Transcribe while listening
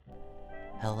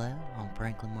Hello, I'm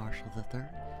Franklin Marshall III.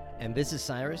 And this is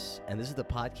Cyrus, and this is the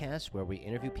podcast where we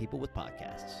interview people with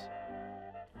podcasts.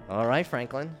 All right,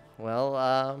 Franklin. Well,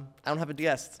 I don't have a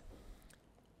guest.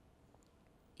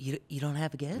 You don't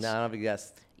have a guest? No, I don't have a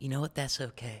guest. You know what? That's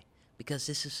okay. Because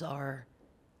this is our,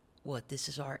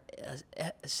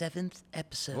 seventh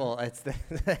episode. Well, it's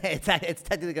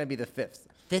technically going to be the fifth.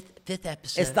 Fifth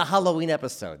episode. It's the Halloween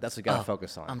episode. That's what we got to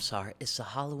focus on. I'm sorry. It's the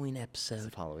Halloween episode. It's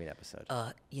the Halloween episode.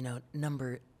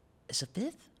 Is it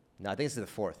fifth? No, I think it's the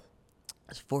fourth.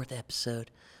 It's fourth episode.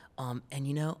 And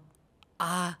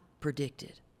I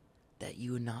predicted that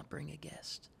you would not bring a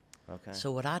guest. Okay.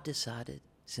 So what I decided,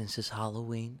 since it's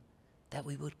Halloween, that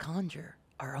we would conjure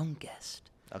our own guest.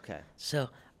 Okay. So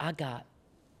I got...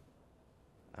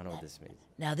 I don't know what this means.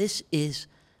 Now this is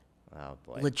Oh,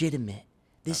 boy. legitimate.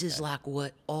 This is Okay. like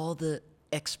what all the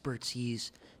experts use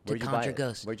to Where'd you buy conjure it?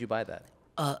 ghosts. Where'd you buy that?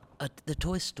 The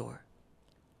toy store.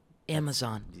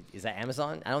 Amazon. Is that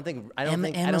Amazon? I don't think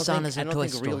Amazon is a toy real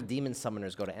store. demon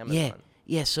summoners go to Amazon.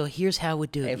 Yeah, so here's how we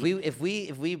do it. If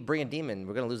we bring a demon,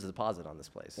 we're gonna lose the deposit on this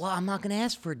place. Well, I'm not going to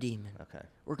ask for a demon. Okay.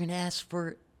 We're going to ask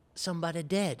for somebody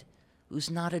dead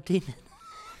who's not a demon.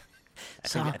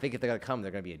 I think if they're gonna come,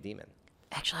 they're gonna be a demon.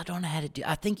 Actually, I don't know how to do.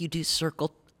 I think you do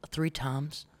circle 3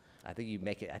 times. I think you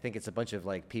make it. I think it's a bunch of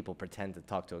people pretend to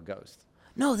talk to a ghost.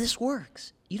 No, this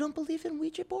works. You don't believe in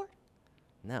Ouija board?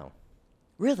 No.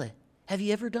 Really? Have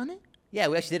you ever done it? Yeah,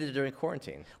 we actually did it during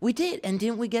quarantine. We did, and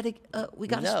didn't we get we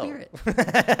got No. a spirit?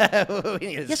 We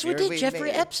need a Yes, we spirit. did. Jeffrey made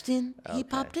it. Epstein, he Okay.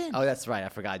 popped in. Oh, that's right. I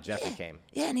forgot Jeffrey came.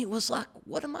 Yeah, and he was like,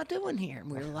 "What am I doing here?"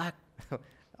 And we were like,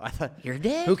 I thought, "You're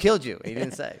dead." who killed you? He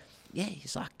didn't say. Yeah,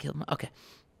 he's like, "Kill me." Okay,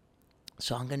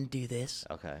 so I'm gonna do this.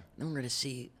 Okay. Then we're gonna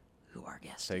see who our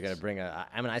guest So you're is. gonna bring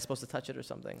am I supposed to touch it or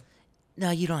something? No,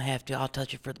 you don't have to. I'll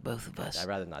touch it for the both of us. I'd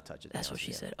rather not touch it. That's what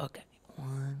she said. Okay,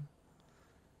 1,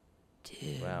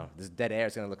 2, Wow, this dead air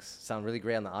is gonna sound really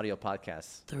great on the audio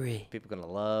podcast. 3. People are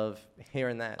gonna love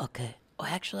hearing that. Okay. Oh,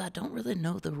 actually, I don't really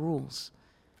know the rules,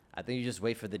 I think you just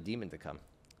wait for the demon to come.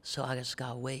 so I just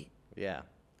gotta wait. Yeah.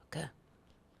 Okay.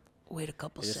 Wait a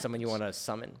couple Is seconds. there someone you want to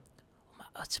summon?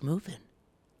 Oh, it's moving.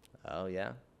 Oh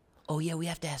yeah. Oh yeah, we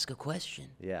have to ask a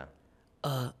question. Yeah.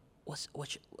 What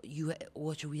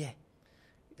should we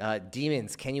ask?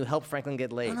 Demons, can you help Franklin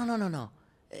get laid? No.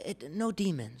 No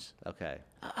demons. Okay.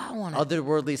 I want to.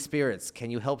 Otherworldly spirits, can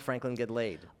you help Franklin get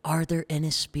laid? Are there any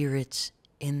spirits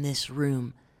in this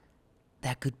room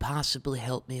that could possibly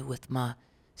help me with my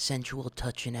sensual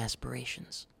touch and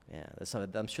aspirations? Yeah,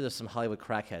 I'm sure there's some Hollywood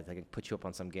crackheads that can put you up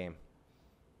on some game.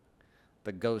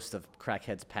 The ghost of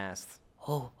crackheads past.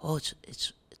 Oh,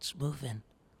 it's moving.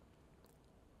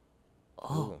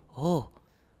 Ooh. Oh.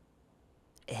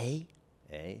 A?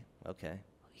 A? Okay.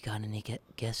 You got any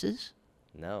guesses?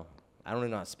 No. I don't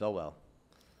even know how to spell well.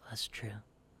 That's true.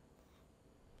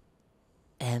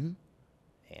 M?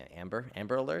 Amber?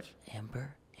 Amber alert?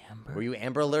 Amber? Were you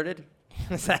Amber alerted?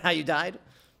 Is that how you died?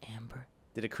 Amber?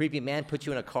 Did a creepy man put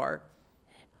you in a car?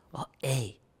 Oh,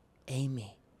 A.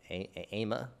 Amy.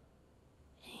 Ama?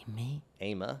 Amy?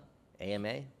 Ama?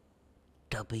 AMA?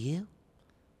 W?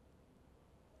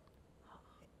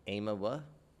 Ama what?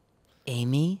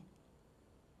 Amy?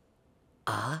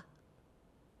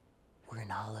 We're in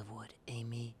Hollywood.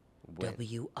 Amy. When?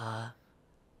 W-I.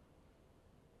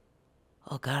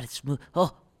 Oh, God, it's moving.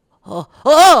 Oh.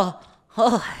 Wow.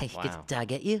 Did I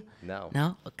get you? No.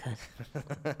 No? Okay.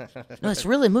 No, it's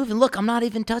really moving. Look, I'm not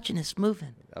even touching it. It's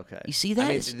moving. Okay. You see that? I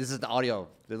mean, It's- this is the audio.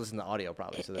 They listen to audio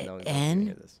probably, so that no one can and-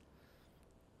 hear this.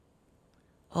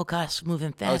 Oh, God, it's moving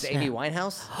Oh, it's fast Amy now.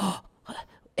 Winehouse?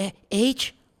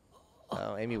 H?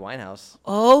 Oh, Amy Winehouse.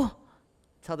 O?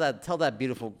 Tell that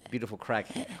beautiful crack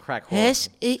whore.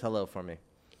 S-E- Hello for me.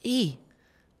 E?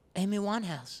 Amy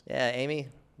Winehouse. Yeah, Amy.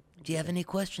 Do you have any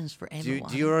questions for Amy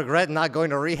Winehouse? Do you regret not going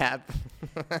to rehab?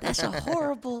 That's a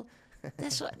horrible...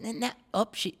 That's what...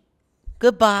 She...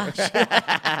 Goodbye.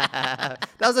 That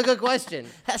was a good question.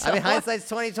 That's I mean, a hor- hindsight's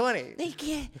 2020. You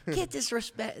can't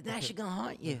disrespect... Now she's going to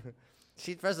haunt you.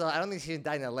 First of all, I don't think she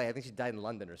died in L.A. I think she died in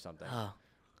London or something. Oh.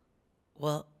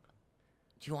 Well,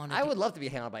 do you want to... I would love to be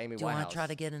hanging out by Amy Do you Winehouse. want to try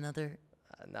to get another...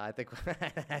 No, I think...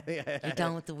 You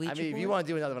done with the Ouija I mean, if you board? want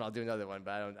to do another one, I'll do another one,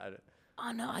 but I don't...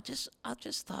 Oh, no, I just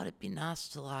thought it'd be nice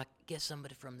to, like, get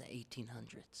somebody from the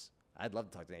 1800s. I'd love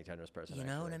to talk to an 1800s person. You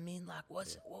know what actually. I mean? Like, what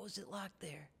was it like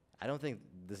there? I don't think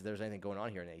there's anything going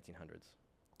on here in the 1800s.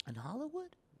 In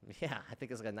Hollywood? Yeah, I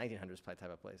think it's like a 1900s type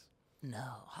of place. No,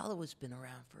 Hollywood's been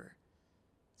around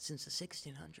since the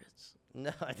 1600s. No,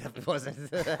 it definitely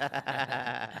wasn't. All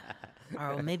right,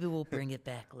 well, maybe we'll bring it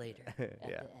back later at Yeah.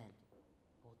 the end.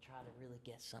 We'll try to really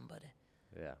get somebody.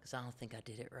 Yeah. Because I don't think I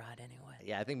did it right anyway.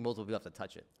 Yeah, I think multiple people have to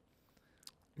touch it.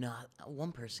 No,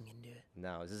 one person can do it.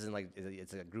 No, this isn't like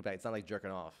it's a group act. It's not like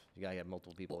jerking off. You gotta get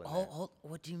multiple people in there.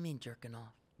 What do you mean jerking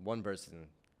off? One person.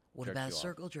 What jerks about a you off.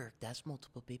 circle jerk? That's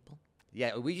multiple people.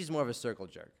 Yeah, Ouija's more of a circle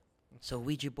jerk. So a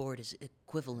Ouija board is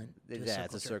equivalent to a Yeah, circle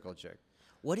it's a jerk. circle jerk.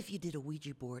 What if you did a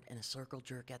Ouija board and a circle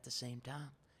jerk at the same time?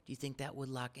 Do you think that would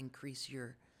like increase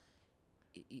your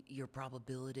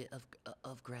probability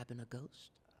of grabbing a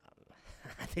ghost?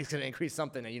 I think it's gonna increase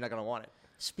something, and you're not gonna want it.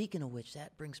 Speaking of which,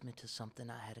 that brings me to something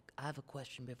I have a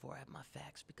question before I have my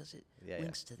facts because it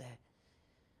links to that.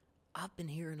 I've been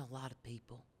hearing a lot of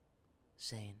people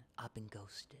saying, I've been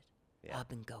ghosted. Yeah. I've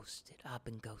been ghosted. I've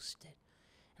been ghosted.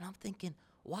 And I'm thinking,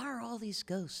 why are all these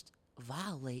ghosts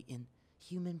violating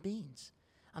human beings?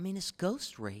 I mean, it's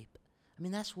ghost rape. I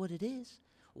mean, that's what it is.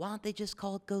 Why don't they just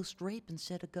call it ghost rape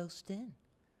instead of ghosting?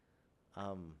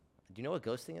 Do you know what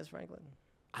ghosting is, Franklin?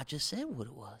 I just said what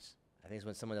it was. I think it's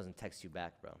when someone doesn't text you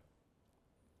back, bro.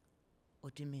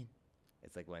 What do you mean?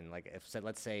 It's like when, like, if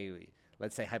let's say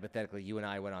hypothetically you and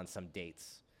I went on some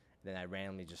dates, then I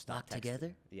randomly just stopped Not texting.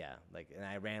 together? Yeah, like, and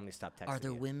I randomly stopped texting. Are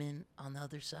there you. women on the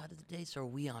other side of the dates, or are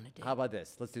we on a date? How about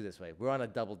this? Let's do it this way. We're on a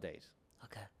double date.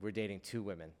 Okay. We're dating 2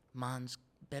 women. Mine's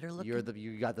better looking?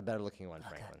 You got the better looking one, Okay.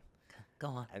 Franklin. Okay. Go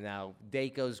on. And now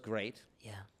date goes great,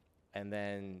 Yeah. and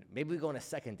then maybe we go on a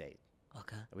second date.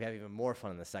 Okay. We have even more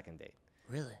fun on the second date.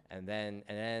 Really? And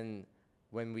then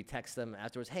when we text them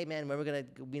afterwards, hey man, when we're gonna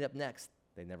meet up next?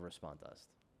 They never respond to us.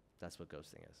 That's what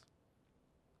ghosting is.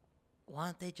 Why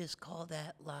don't they just call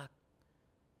that like,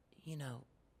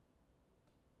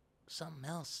 something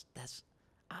else? That's,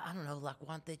 I don't know. Like,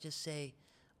 why don't they just say,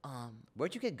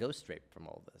 Where'd you get ghost rape from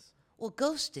all this? well,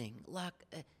 ghosting. Like,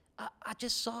 I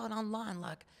just saw it online.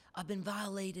 Like, I've been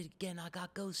violated again. I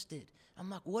got ghosted. I'm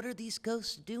like, what are these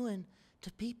ghosts doing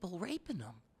to people raping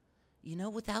them?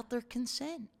 Without their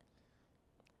consent.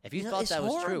 If you You know, thought it's that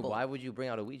was true, horrible. why would you bring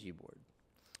out a Ouija board?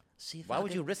 See if Why I would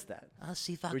could, you risk that? I'll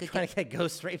see if I Were you could trying to get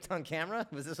ghost raped on camera?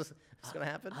 Was this what's going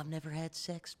to happen? I've never had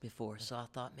sex before, so I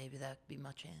thought maybe that would be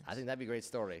my chance. I think that'd be a great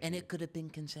story. And it could have been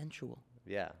consensual.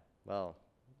 Yeah. Well,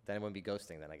 then it wouldn't be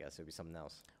ghosting. Then I guess it would be something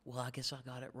else. Well, I guess I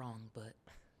got it wrong, but,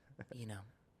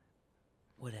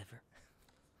 whatever.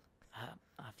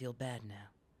 I feel bad now.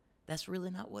 That's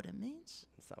really not what it means.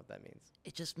 That's not what that means.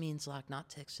 It just means, like, not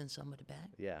texting somebody back.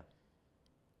 Yeah.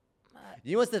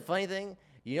 You know what's the funny thing?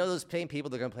 You know those same people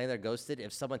that complain they're ghosted?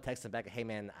 If someone texts them back, hey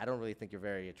man, I don't really think you're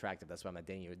very attractive. That's why I'm not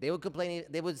dating you. They would complain.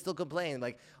 They would still complain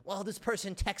like, well, this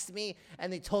person texted me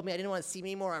and they told me I didn't want to see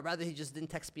me anymore. I'd rather he just didn't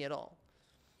text me at all.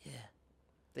 Yeah.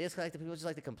 They just like people just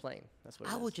like to complain. That's what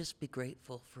it I is. would just be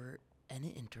grateful for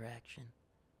any interaction.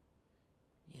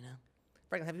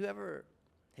 Franklin, have you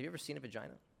ever seen a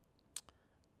vagina?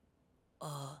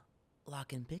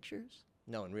 Like in pictures?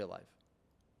 No, in real life.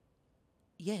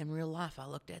 Yeah, in real life, I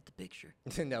looked at the picture.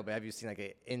 No, but have you seen like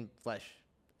a in flesh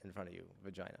in front of you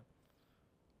vagina?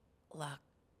 Like,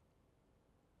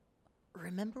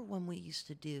 remember when we used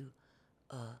to do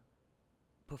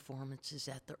performances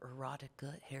at the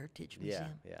Erotica Heritage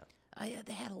Museum? Yeah.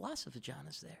 They had lots of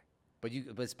vaginas there. But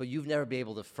you've never been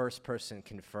able to first person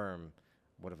confirm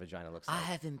what a vagina looks like. I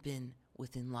haven't been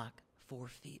within like 4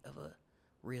 feet of a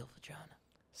real vagina.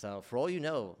 So for all you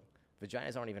know,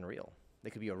 vaginas aren't even real. They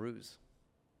could be a ruse.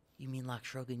 You mean like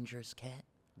Schrodinger's cat?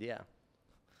 Yeah.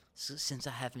 So, since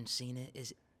I haven't seen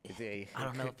it, I I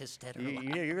don't know if it's dead or alive.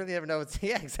 You really never know.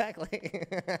 Yeah, exactly.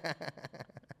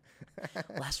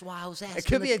 Well, that's why I was asking. It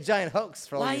could be a giant hoax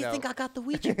for all Why you do you know. think I got the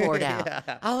Ouija board out?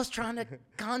 Yeah. I was trying to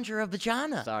conjure a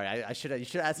vagina. Sorry, you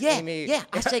should ask Yeah, Amy. yeah.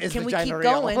 I said, is can we vagina keep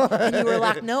real? going? And you were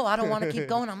like, no, I don't want to keep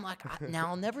going. I'm like, now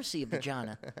I'll never see a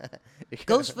vagina.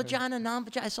 Ghost vagina,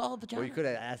 non-vagina. It's all vagina. Well, you could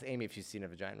have asked Amy if she's seen a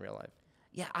vagina in real life.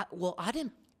 Yeah, I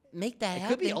didn't make that It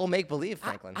happen. could be all make believe,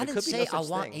 Franklin. I There didn't could be say no I such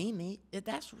want thing. Amy.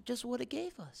 That's just what it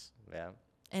gave us. Yeah.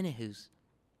 Anywho's.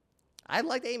 I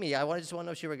liked Amy. I just want to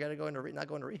know if she were going to go into not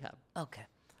going to rehab. Okay.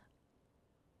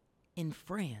 In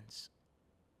France,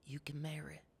 you can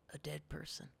marry a dead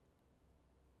person.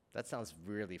 That sounds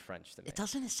really French to me.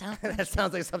 Doesn't it sound That French?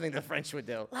 sounds like something the French would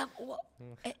do. Like,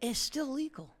 it's still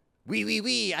legal. Oui, oui,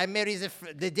 oui. I marry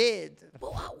the dead.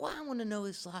 Well, what I want to know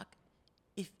is like,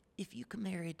 if you could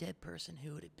marry a dead person,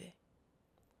 who would it be?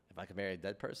 If I could marry a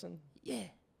dead person? Yeah,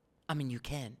 I mean you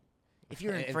can. If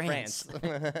you're in, France,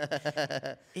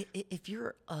 if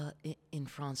you're in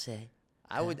France,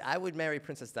 I would marry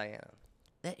Princess Diana.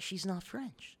 that she's not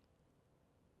French.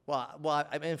 Well,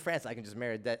 I'm in France. I can just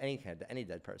marry any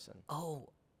dead person. Oh,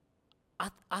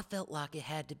 I felt like it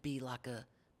had to be like a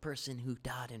person who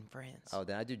died in France. Oh,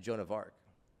 then I do Joan of Arc.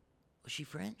 Was she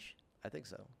French? I think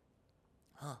so.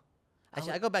 Huh.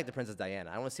 Actually, I go back to Princess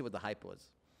Diana. I want to see what the hype was.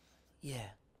 Yeah.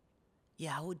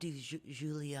 Yeah, I would do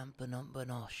Julianne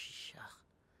Binoche.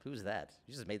 Who's that?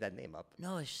 You just made that name up.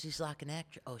 No, she's like an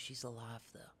actress. Oh, she's alive,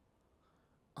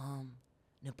 though.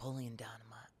 Napoleon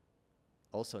Dynamite.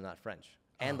 Also not French.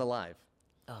 And alive.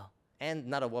 Oh. And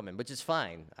not a woman, which is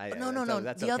fine. No.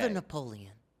 That's The other okay.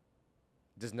 Napoleon.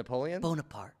 Does Napoleon?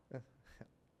 Bonaparte.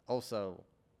 Also,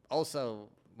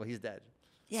 well, he's dead.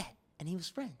 Yeah, and he was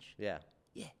French. Yeah.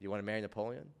 Yeah. You want to marry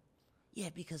Napoleon? Yeah,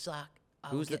 because like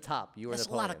Who's the top? You or That's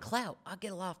Napoleon? a lot of clout. I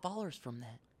get a lot of followers from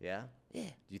that. Yeah? Yeah. Do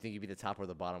you think you'd be the top or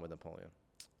the bottom with Napoleon?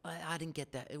 I didn't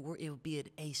get that. It would be an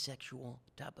asexual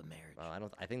type of marriage.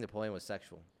 I think Napoleon was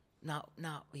sexual. No,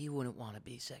 he wouldn't want to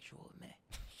be sexual with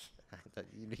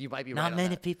me. You might be right Not on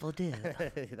many that. people do.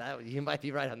 You might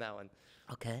be right on that one.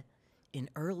 Okay. In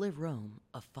early Rome,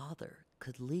 a father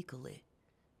could legally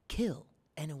kill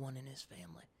anyone in his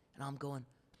family. And I'm going,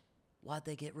 why'd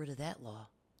they get rid of that law?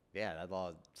 Yeah, that law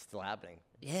is still happening.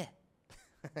 Yeah.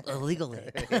 Illegally.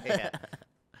 Yeah.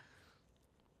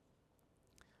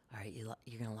 All right,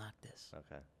 you're going to like this.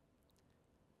 Okay.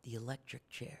 The electric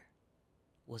chair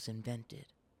was invented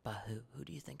by who? Who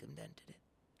do you think invented it?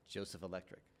 Joseph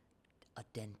Electric. A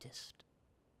dentist.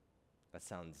 That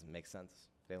makes sense.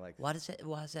 They like. Why does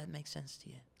that make sense to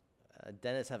you?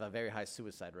 Dentists have a very high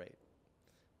suicide rate.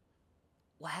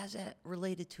 Why is that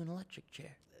related to an electric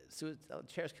chair?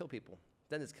 Chairs kill people.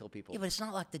 Dentists kill people. Yeah, but it's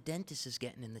not like the dentist is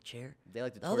getting in the chair. They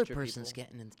like to The torture other person's people.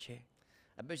 getting in the chair.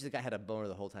 I bet you the guy had a boner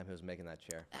the whole time he was making that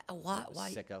chair. Why?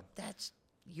 Sicko.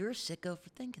 You're a sicko for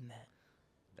thinking that.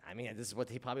 I mean, this is what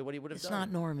he would have It's done.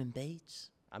 not Norman Bates.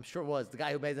 I'm sure it was. The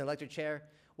guy who made the electric chair.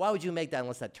 Why would you make that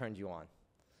unless that turned you on?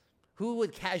 Who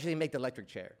would casually make the electric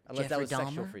chair unless that Jeffrey was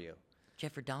sexual Dahmer? for you?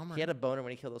 Jeffrey Dahmer. He had a boner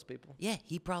when he killed those people. Yeah,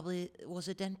 he probably was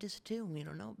a dentist too. We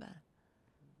don't know about it.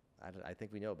 I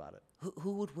think we know about it.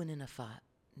 Who would win in a fight?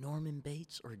 Norman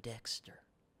Bates or Dexter?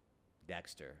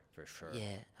 Dexter, for sure.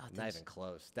 Yeah, I think Not so. even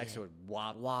close. Dexter Yeah. would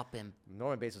whop. Whop him.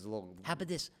 Norman Bates was a little. How about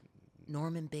this?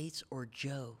 Norman Bates or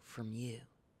Joe from You?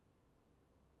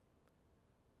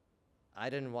 I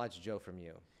didn't watch Joe from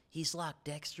You. He's like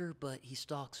Dexter, but he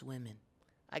stalks women.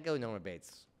 I go Norman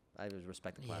Bates. I just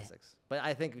respect the Yeah. classics. But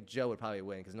I think Joe would probably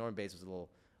win because Norman Bates was a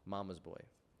little mama's boy.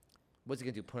 What's he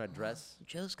going to do, put on a dress?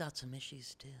 Joe's got some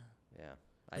issues too. Yeah.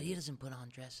 But he doesn't put on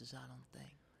dresses, I don't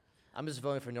think. I'm just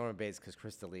voting for Norman Bates because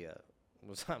Chris D'Elia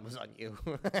was on You.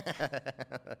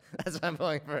 That's why I'm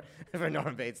voting for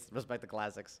Norman Bates. Respect the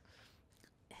classics.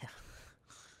 Okay.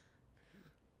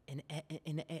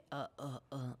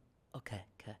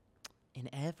 An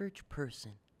average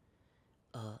person,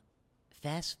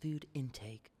 fast food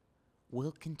intake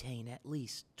will contain at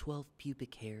least 12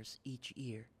 pubic hairs each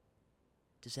year.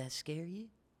 Does that scare you?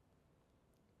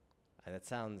 That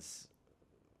sounds.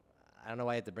 I don't know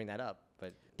why I had to bring that up,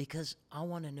 but Because I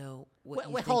want to know what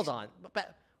you wait, think. hold on.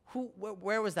 But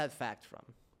where was that fact from?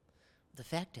 The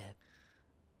fact tab.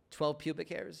 12 pubic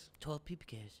hairs? 12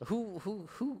 pubic hairs.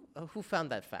 Who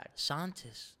found that fact?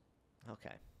 Scientists.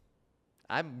 Okay.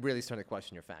 I'm really starting to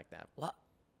question your fact now. What?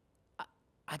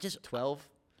 I just 12?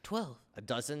 12. A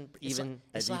dozen? It's Even? like- An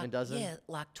it's even like, dozen? Yeah,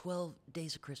 like 12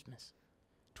 days of Christmas.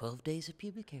 12 days of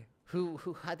pubic hair.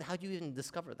 How'd you even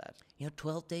discover that?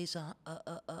 12 days of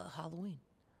Halloween.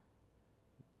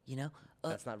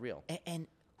 That's not real. And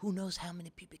who knows how many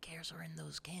pubic hairs are in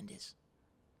those candies?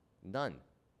 None.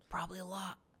 Probably a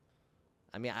lot.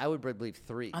 I mean, I would believe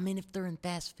 3. I mean, if they're in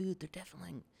fast food, they're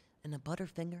definitely in a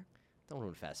Butterfinger. Don't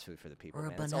ruin fast food for the people, Or a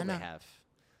man. That's all they banana. have.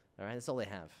 All right, that's all they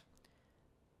have.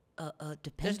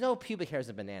 Depends. There's no pubic hairs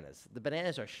in bananas. The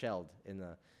bananas are shelled in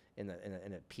a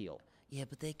peel. Yeah,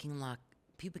 but they can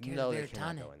pubic hairs No, are they very cannot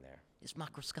tiny. go in there. It's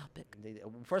microscopic.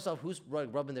 First off, who's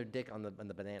rubbing their dick on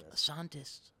the bananas?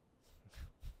 Scientists.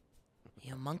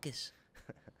 Monkeys.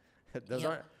 Those Yeah.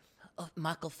 aren't.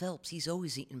 Michael Phelps, he's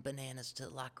always eating bananas to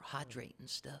hydrate and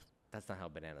stuff. That's not how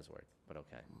bananas work. But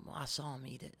okay. Well, I saw him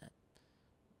eat it.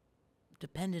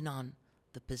 Depending on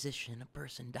the position a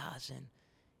person dies in,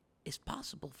 it's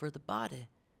possible for the body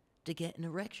to get an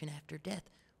erection after death,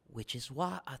 which is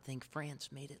why I think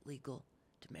France made it legal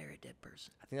to marry a dead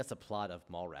person. I think that's a plot of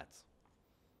Mallrats.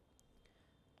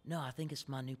 No, I think it's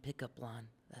my new pickup line.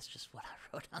 That's just what I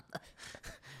wrote on the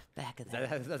back of that.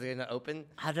 That's gonna open.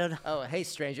 I don't know. Oh, hey,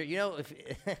 stranger. If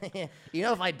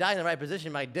if I die in the right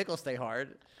position, my dick will stay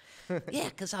hard. Yeah,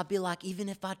 because I'll be like, even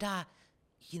if I die,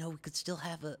 we could still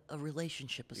have a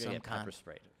relationship of You're some gonna get kind. pepper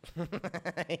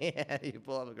sprayed. Yeah, you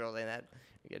pull up a girl like that,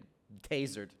 you get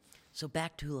tasered. So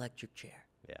back to electric chair.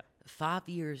 Yeah. 5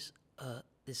 years,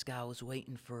 this guy was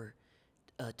waiting for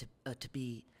to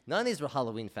be. None of these were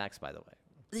Halloween facts, by the way.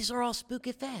 These are all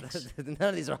spooky facts. None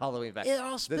of these are Halloween facts. They're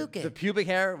all spooky. The pubic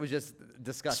hair was just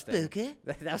disgusting. Spooky.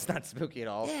 That was not spooky at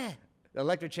all. Yeah. The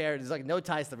electric chair, there's like no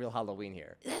ties to real Halloween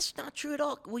here. That's not true at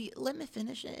all. Well, let me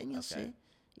finish and you'll Okay.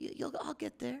 see. I'll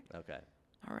get there. Okay.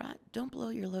 All right. Don't blow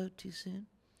your load too soon.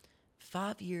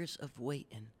 5 years of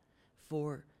waiting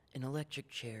for an electric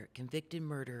chair. Convicted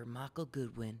murderer Michael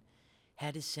Goodwin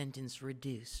had his sentence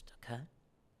reduced, okay?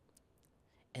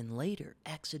 And later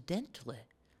accidentally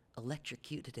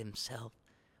electrocuted himself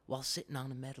while sitting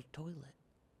on a metal toilet.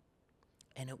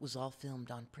 And it was all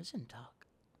filmed on Prison Talk.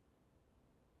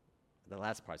 The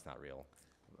last part's not real.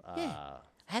 Yeah.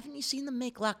 Haven't you seen them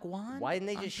make like wine? Why didn't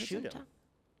they on just shoot Prison him? Talk?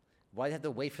 Why did they have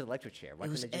to wait for the electric chair? Why It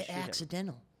was couldn't they just shoot him?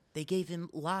 accidental. They gave him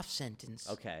life sentence.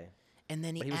 Okay. And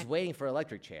then But he was waiting for an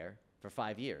electric chair for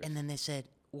 5 years. and then they said,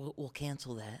 we'll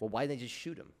cancel that. Well, why didn't they just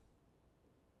shoot him?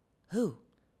 Who?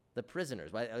 The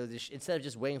prisoners. Why, instead of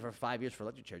just waiting for 5 years for an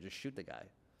electric chair, just shoot the guy.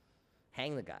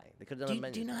 Hang the guy. They could have done Do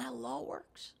many you know things. how law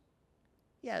works?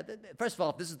 Yeah, first of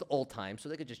all, this is the old time, so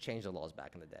they could just change the laws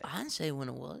back in the day. I didn't say when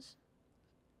it was.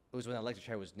 It was when the electric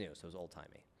chair was new, so it was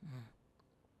old-timey.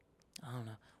 I don't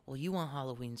know. Well, you want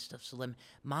Halloween stuff, so let me.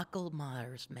 Michael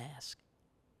Myers mask.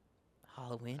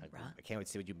 Halloween, right? I can't wait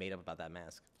to see what you made up about that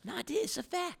mask. No, I did. It's a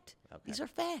fact. Okay. These are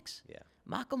facts. Yeah.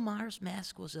 Michael Myers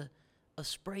mask was a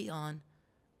spray-on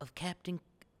of Captain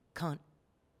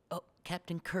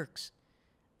Kirk's.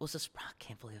 Was a I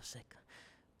can't believe I said.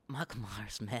 Michael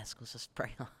Myers mask was a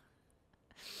spray-on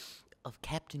of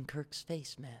Captain Kirk's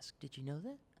face mask. Did you know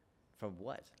that? From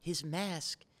what? His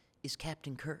mask is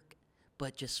Captain Kirk,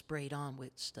 but just sprayed on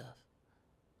with stuff.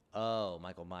 Oh,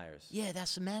 Michael Myers. Yeah,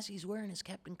 that's the mask he's wearing is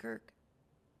Captain Kirk.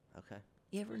 Okay.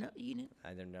 You ever know? You know? I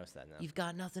didn't notice that, no. You've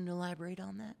got nothing to elaborate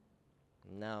on that?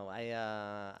 No, I You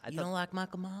thought don't like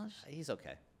Michael Myers? he's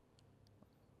okay.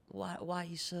 Why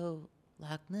you so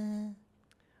like, nah?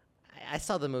 I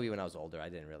saw the movie when I was older. I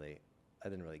didn't really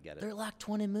get There it. are like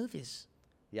 20 movies.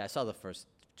 Yeah, I saw the first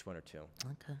one or two.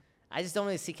 Okay. I just don't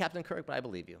really see Captain Kirk, but I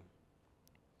believe you.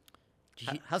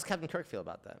 Did you How's Captain Kirk feel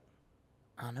about that?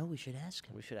 I know we should ask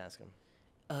him. We should ask him.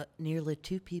 Nearly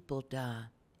 2 people die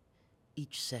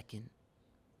each second.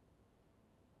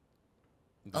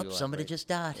 Do Oh, you somebody elaborate? just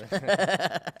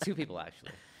died. 2 people,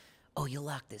 actually. Oh, you'll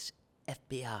like this.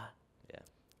 FBI. Yeah.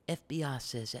 FBI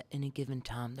says at any given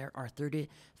time there are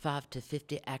 35 to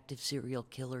 50 active serial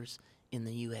killers in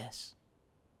the U.S.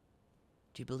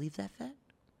 Do you believe that fact?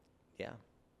 Yeah.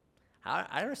 I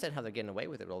don't understand how they're getting away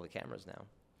with it with all the cameras now.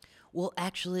 Well,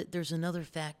 actually, there's another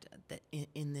fact that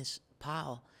in this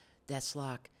pile that's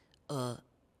like,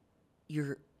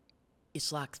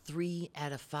 it's like 3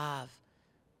 out of 5,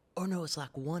 or no, it's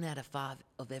like 1 out of 5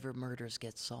 of every murders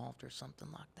gets solved or something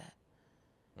like that.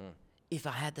 If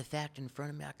I had the fact in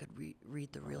front of me, I could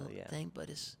read the real yeah. thing, but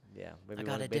it's Yeah. I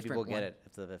got a maybe different we'll get one. it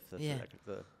if the Yeah.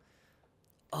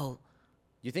 Oh,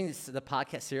 You think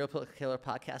the serial killer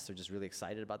podcasts are just really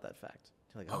excited about that fact?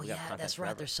 They're like, oh we got yeah, content that's right.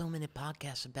 forever. There's so many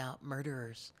podcasts about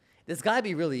murderers. It's got to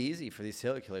be really easy for these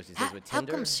serial killers these days How, with how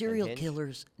Tinder come and serial Hinge.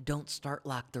 killers don't start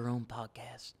like their own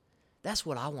podcast? That's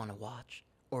what I want to watch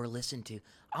or listen to.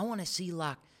 I want to see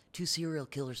like 2 serial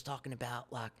killers talking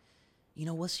about like, you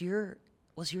know, what's your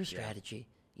strategy?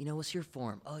 You know, what's your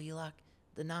form? Oh, you like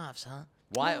the knives, huh?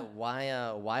 Why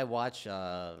watch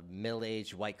a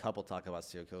middle-aged white couple talk about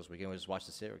serial killers? We can just watch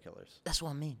the serial killers. That's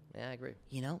what I mean. Yeah, I agree.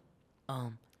 You know,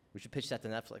 We should pitch that to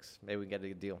Netflix. Maybe we can get a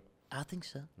good deal. I think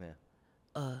so. Yeah.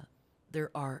 There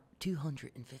are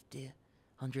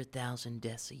 100,000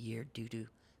 deaths a year due to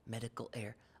medical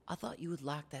error. I thought you would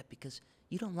like that because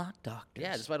you don't like doctors.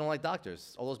 Yeah, that's why I don't like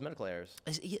doctors. All those medical errors.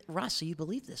 Right, so you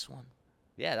believe this one.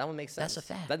 Yeah, that one makes sense. That's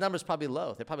a fact. That number's probably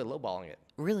low. They're probably lowballing it.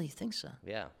 Really, you think so?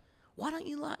 Yeah. Why don't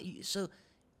you like? So,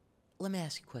 let me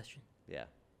ask you a question. Yeah.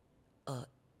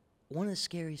 One of the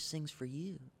scariest things for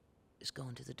you is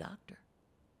going to the doctor.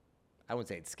 I wouldn't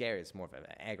say it's scary. It's more of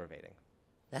aggravating.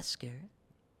 That's scary.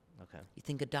 Okay. You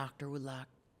think a doctor would like?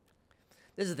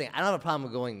 This is the thing. I don't have a problem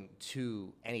with going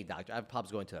to any doctor. I have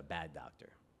problems going to a bad doctor.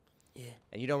 Yeah.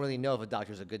 And you don't really know if a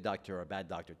doctor's a good doctor or a bad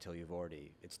doctor till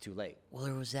it's too late. Well,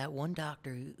 there was that one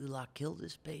doctor who like killed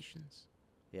his patients.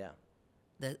 Yeah.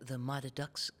 The Mighty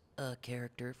Ducks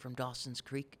character from Dawson's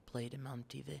Creek played him on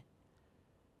TV.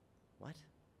 What?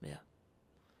 Yeah.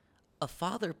 A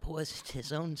father poisoned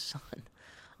his own son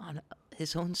on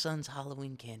his own son's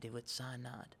Halloween candy with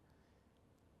cyanide.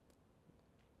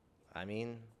 I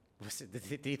mean,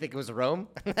 did you think it was Rome?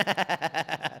 Did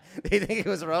you think it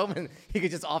was Rome and he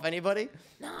could just off anybody?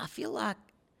 No, I feel like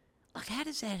how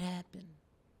does that happen?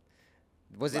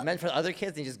 Was it meant for other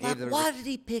kids and he just gave Like, them... why did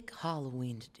he pick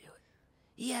Halloween to do it?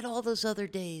 He had all those other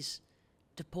days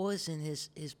to poison his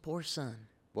poor son.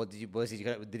 Well, did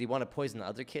he want to poison the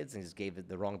other kids and just gave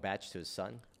the wrong batch to his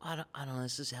son? I don't know.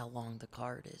 This is how long the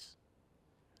card is.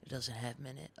 It doesn't have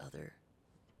many other.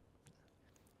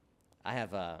 I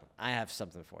have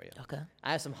something for you. Okay.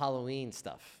 I have some Halloween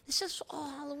stuff. This is all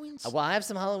Halloween stuff. Well, I have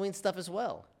some Halloween stuff as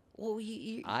well. Well,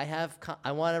 you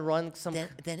I want to run some.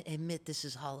 then admit this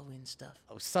is Halloween stuff.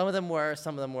 Some of them were,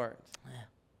 some of them weren't.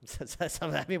 Yeah.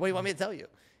 I mean, what do you want me to tell you?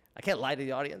 I can't lie to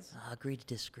the audience. I agree to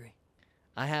disagree.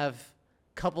 I have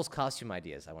couples costume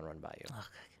ideas I want to run by you. Okay.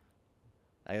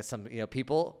 I got some,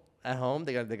 people at home.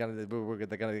 They're gonna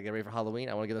get ready for Halloween.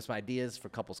 I want to give them some ideas for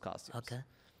couples costumes. Okay.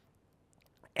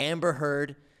 Amber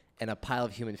Heard and a pile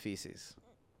of human feces.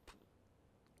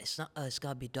 It's not. It's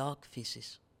gotta be dog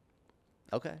feces.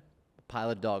 Okay. A pile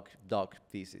of dog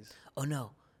feces. Oh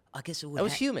no. I guess it would. It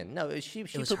was human. No, she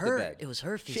It was pooped her. the bed. It was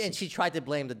her feces. And she tried to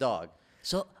blame the dog.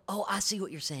 So, I see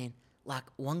what you're saying. Like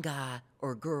one guy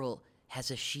or a girl has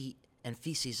a sheet and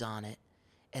feces on it,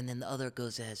 and then the other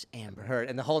goes as Amber. Heard.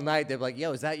 And the whole night they're like,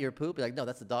 "Yo, is that your poop?" You're like, "No,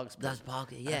 that's the dog's poop." That's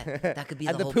pocket. Yeah, that could be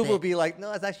and the the whole poop bit. will be like,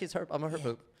 "No, that's actually her. I'm her Yeah.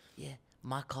 poop." Yeah,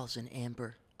 my call's an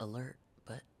Amber Alert,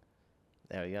 but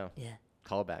There you go. yeah,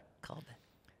 Call back. call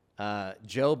back.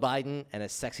 Joe Biden and a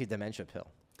sexy dementia pill.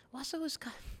 Why so it's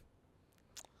kind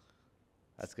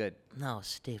That's good. no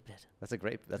stupid. That's a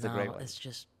great no, one. it's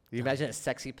just. Can you imagine a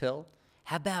sexy pill?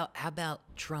 How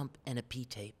about Trump and a P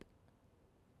tape?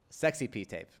 Sexy P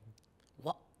tape.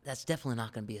 What? That's definitely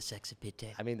not going to be a sexy P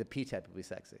tape. I mean, the P tape would be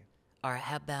sexy. All right,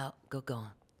 how about go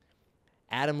on?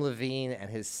 Adam Levine and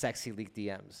his sexy leaked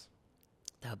DMs.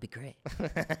 That would be great.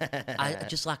 I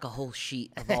just like a whole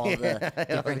sheet of all the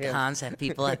different cons that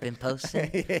people have been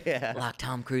posting. Yeah. Like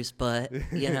Tom Cruise butt,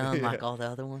 and like all the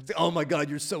other ones. Oh my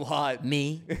God, you're so hot.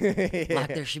 Me,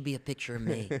 like there should be a picture of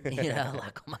me,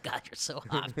 like oh my God, you're so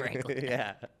hot, Franklin.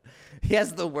 Yeah. He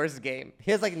has the worst game.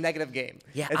 He has like negative game.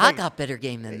 Yeah, It's I like- got better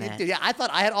game than that. Dude, yeah, I thought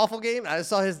I had awful game. I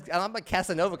saw his. I'm like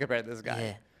Casanova compared to this guy.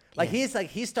 Yeah, Like yeah.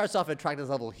 he starts off at attractive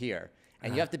level here,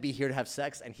 and you have to be here to have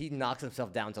sex, and he knocks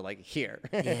himself down to like here.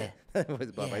 Yeah.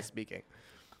 by Yeah. speaking.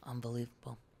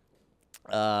 Unbelievable.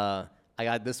 I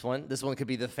got this one. This one could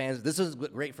be the fans. This was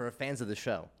great for fans of the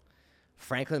show.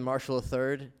 Franklin Marshall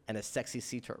III and a sexy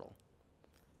sea turtle.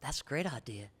 That's a great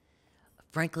idea.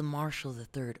 Franklin Marshall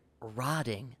III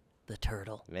rotting the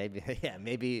turtle. Maybe,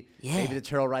 maybe Yeah. the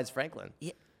turtle rides Franklin.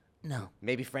 Yeah, no,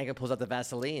 Maybe Franklin pulls out the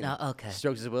Vaseline. No, okay.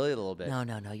 Strokes his willy a little bit. no.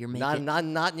 You're making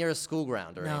Not near a school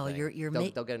ground or No, anything. you're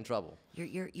Don't get in trouble.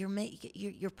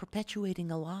 you're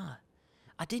perpetuating a lie.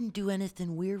 I didn't do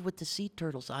anything weird with the sea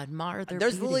turtles. I admire their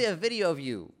There's beauty. literally a video of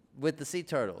you with the sea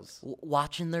turtles.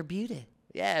 Watching their beauty.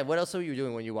 Yeah, what else are you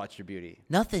doing when you watch your beauty?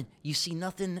 Nothing. You see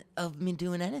nothing of me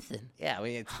doing anything. Yeah, I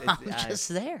mean, it's I'm just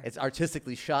there. It's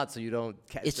artistically shot, so you don't.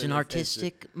 It's an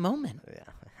artistic moment.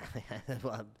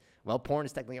 Yeah. well, porn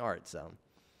is technically art, so.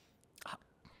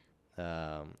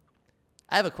 I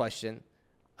have a question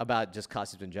about just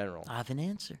costumes in general. I have an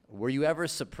answer. Were you ever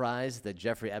surprised that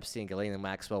Jeffrey Epstein and Ghislaine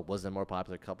Maxwell wasn't a more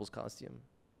popular couples costume?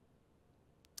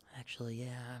 Actually, yeah,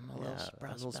 I'm a little surprised. I'm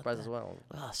a little about surprised that. as well.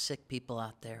 Well, sick people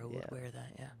out there who Yeah. would wear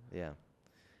that. Yeah. Yeah.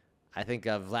 I think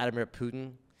Vladimir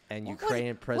Putin and What-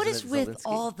 Ukrainian what President is with Zelensky.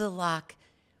 all the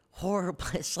horrible?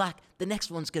 It's like the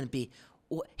next one's going to be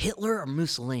Hitler or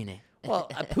Mussolini. Well,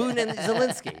 Putin and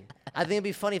Zelensky. I think it'd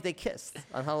be funny if they kissed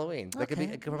on Halloween. That Okay,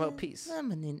 could promote peace. That'd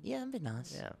be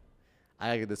nice. Yeah.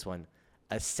 I get this one.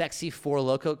 A sexy Four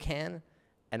Loko can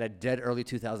and a dead early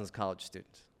 2000s college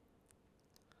student.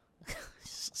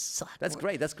 That's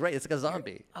great. That's great. It's like a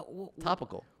zombie.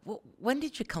 Topical. When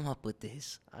did you come up with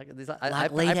this? I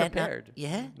Late at night? prepared.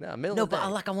 Yeah. No, middle No, of the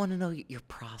but day. I want to know your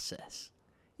process.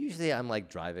 Usually I'm like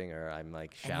driving or I'm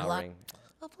like And you're showering.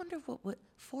 I wonder what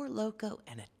Four Loko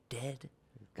and a dead.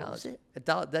 What was it? A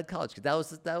dead college kid. That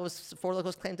was Four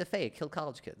Loko's claim to fame. Killed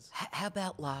college kids. How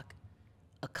about like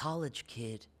a college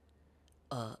kid,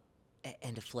 and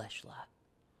a fleshlight?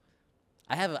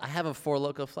 I have a Four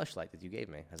Loko fleshlight that you gave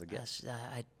me as a gift.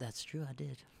 That's true. I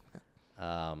did.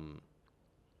 I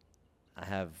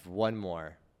have one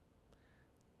more.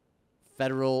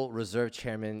 Federal Reserve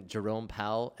Chairman Jerome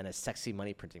Powell and a sexy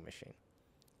money printing machine.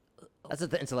 That's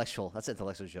an intellectual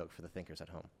joke for the thinkers at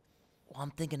home. Well,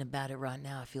 I'm thinking about it right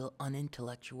now. I feel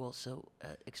unintellectual, so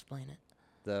explain it.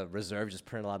 The Reserve just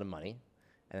print a lot of money,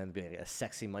 and then be a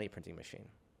sexy money printing machine.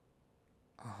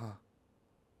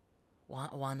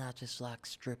 Why not just like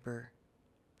stripper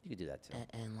You could do that too.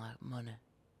 and like money?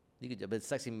 You could, but it's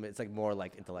sexy. It's like more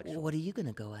like intellectual. What are you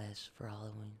gonna go as for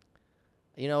Halloween?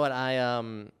 You know what?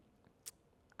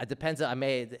 It depends.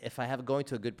 If I have going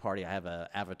to a good party, I have a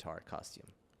Avatar costume.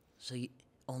 So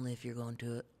only if you're going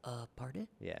to a party?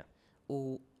 Yeah.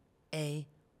 Well, A,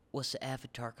 what's the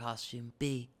Avatar costume?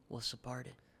 B, what's the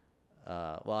party?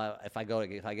 Well, if I get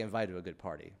invited to a good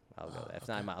party, I'll go. If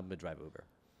not, okay. I'm gonna drive Uber.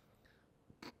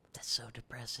 That's so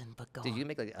depressing, but go Dude, on. you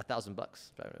make like $1,000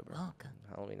 driving Uber. Oh, okay.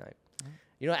 Halloween night.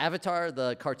 You know Avatar,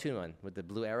 the cartoon one with the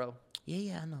blue arrow?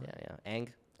 Yeah, I know. Yeah.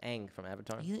 Aang from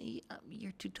Avatar.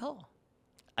 You're too tall.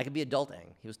 I could be adult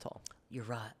Aang. He was tall. You're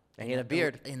right. And he had a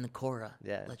beard. In the Korra.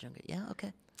 Yeah. Legend. Yeah,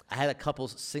 okay. I had a couple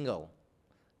single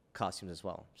costumes as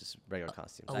well, just regular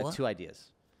costumes. a I had what? 2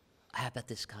 ideas. How about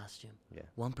this costume? Yeah.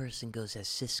 One person goes as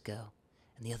Cisco,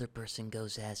 and the other person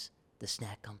goes as the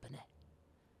snack company.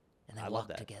 And they I love walk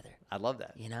that. together. I love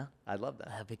that. You know? I love that.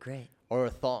 That'd be great. Or a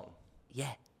thong.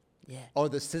 Yeah. Or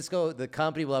the Cisco, the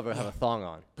company will ever have a thong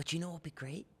on. But you know what'd be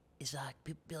great? Is like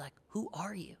people be like, "Who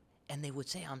are you?" And they would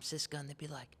say, "I'm Cisco," and they'd be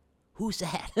like, "Who's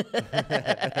that?"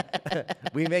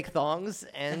 We make thongs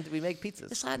and we make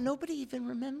pizzas. It's like nobody even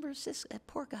remembers Cisco. That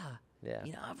poor guy. Yeah.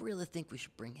 You know, I really think we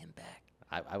should bring him back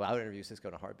I would interview Cisco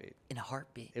in a heartbeat. in a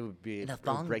heartbeat. It would be In a it would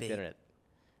thong break beat. the internet.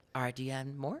 All right, do you have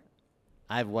more?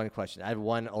 I have one question. I have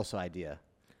one also idea.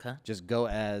 Okay. Just go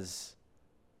as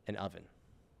an oven.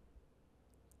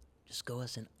 Just go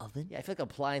as an oven? Yeah, I feel like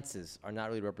appliances are not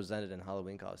really represented in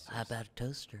Halloween costumes. How about a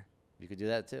toaster? You could do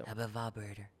that too. How about a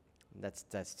vibrator? That's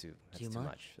too Too much?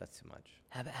 much. That's too much.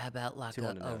 How about like Too a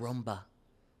on the nose. Roomba?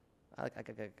 I like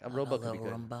a A robot could be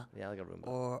little good. Roomba? Yeah, I like a Roomba.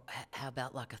 Or how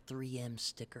about like a 3M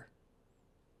sticker?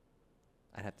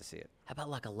 I'd have to see it. How about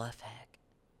like a life hack?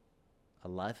 A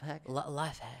life hack?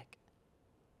 Life hack.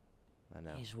 I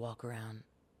know. You just walk around.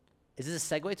 Is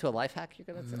this a segue to a life hack you're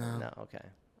gonna say? No. No. Okay.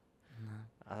 No.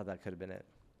 I thought that could have been it.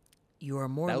 You are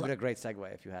more That would li- have been a great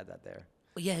segue if you had that there.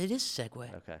 Yeah, it is a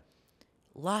segue. Okay.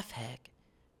 Life hack.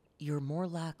 You're more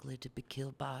likely to be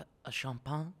killed by a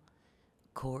champagne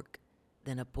cork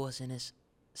than a poisonous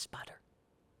spider.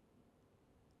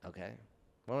 Okay.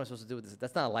 What am I supposed to do with this?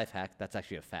 That's not a life hack. That's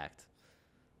actually a fact.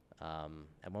 And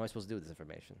what am I supposed to do with this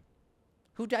information?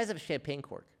 Who dies of a champagne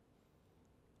cork?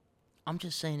 I'm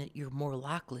just saying that you're more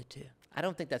likely to. I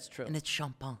don't think that's true. And it's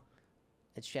champagne.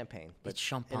 It's champagne. But It's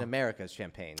champagne. In America, it's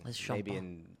champagne. It's Maybe champagne.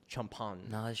 in champagne.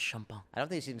 No, it's champagne. I don't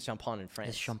think it's even champagne in France.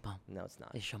 It's champagne. No, it's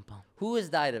not. It's champagne. Who has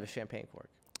died of a champagne cork?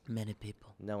 Many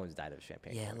people. No one's died of a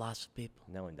champagne Yeah, cork. lots of people.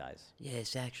 No one dies. Yeah,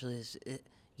 it's actually,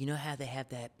 you know how they have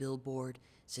that billboard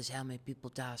says how many people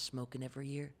die smoking every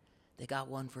year? They got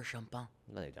one for champagne.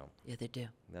 No, they don't. Yeah, they do.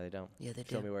 No, they don't. Yeah, they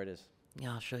Show do. me where it is.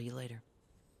 Yeah, I'll show you later.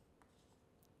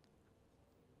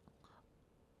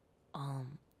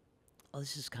 Oh,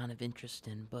 this is kind of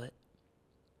interesting, but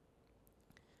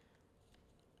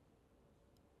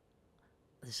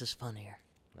this is funnier.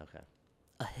 Okay.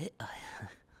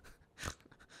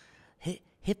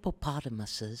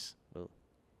 Hippopotamuses. Ooh,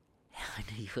 I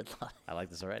knew you would love I like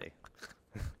this already.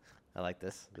 I like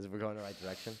this. We're going in the right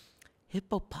direction.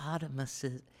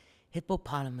 Hippopotamuses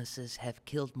have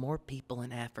killed more people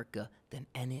in Africa than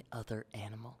any other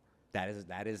animal. That is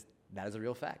a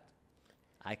real fact.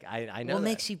 I know What that.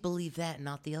 makes you believe that, and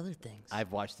not the other things?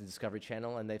 I've watched the Discovery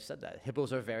Channel and they've said that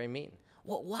hippos are very mean.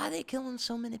 Why are they killing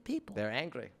so many people? They're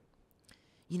angry.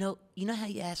 You know how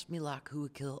you asked me like who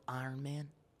would kill Iron Man?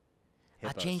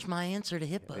 Hippos. I changed my answer to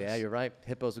hippos. Yeah, you're right.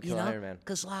 Hippos will kill Iron Man.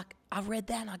 Because like I read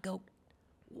that and I go,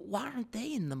 why aren't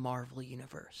they in the Marvel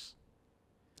universe?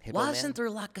 Hippo Why Man? isn't there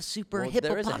like a super Well,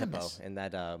 hippopotamus? there is a hippo in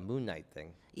that Moon Knight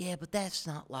thing. Yeah, but that's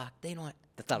not like they don't.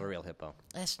 That's not a real hippo.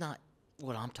 That's not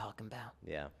what I'm talking about.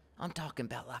 Yeah. I'm talking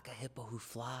about like a hippo who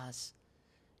flies.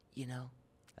 You know,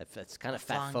 It's kind of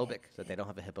Flying fat-phobic that they don't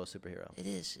have a hippo superhero. it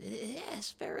is.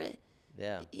 It's very.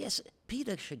 Yeah. Yes,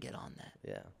 PETA should get on that.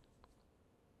 Yeah.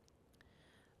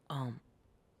 Um,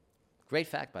 Great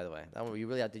fact, by the way. That one, you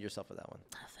really outdid yourself with that one.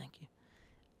 thank you.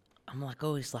 I'm like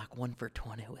always like 1 for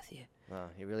 20 with you.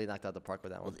 You really knocked out the park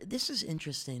with that Well, one. this is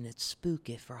interesting. It's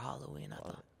spooky for Halloween. I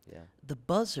Love thought it. Yeah. the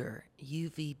buzzer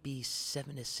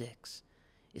UVB-76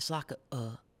 is like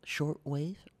a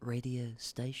shortwave radio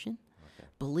station Okay.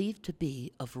 believed to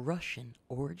be of Russian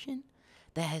origin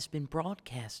that has been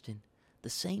broadcasting the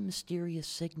same mysterious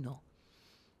signal.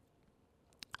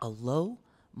 A low,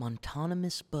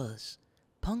 monotonous buzz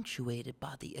punctuated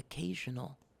by the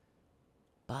occasional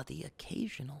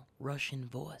Russian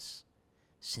voice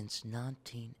since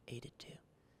 1982.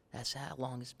 That's how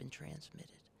long it's been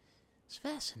transmitted. It's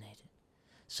fascinating.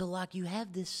 So like you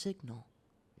have this signal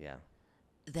Yeah.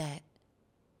 that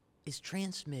is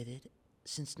transmitted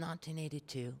since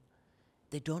 1982.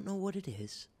 They don't know what it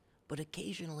is, but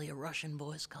occasionally a Russian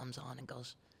voice comes on and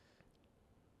goes,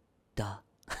 duh.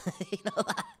 You know,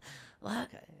 like,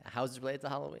 Okay. How's it related to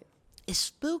Halloween? it's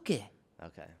spooky.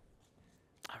 Okay.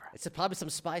 All right. It's probably some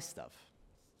spy stuff.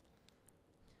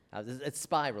 It's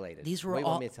spy related. These were what do you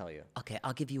all. want me to tell you? Okay,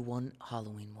 I'll give you one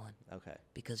Halloween one Okay.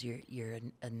 because you're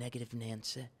a negative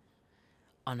Nancy.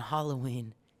 On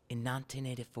Halloween in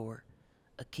 1984,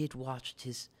 a kid watched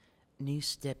his new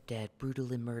stepdad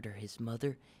brutally murder his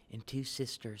mother and two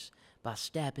sisters by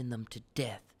stabbing them to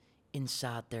death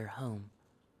inside their home.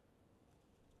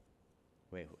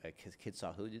 Wait, a kid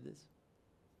saw who did this?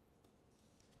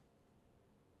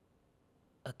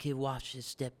 A kid watched his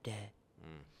stepdad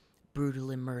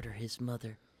brutally murder his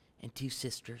mother and two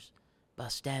sisters by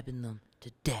stabbing them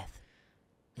to death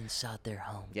inside their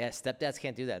home. Yeah, stepdads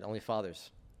can't do that. Only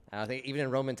fathers. I think even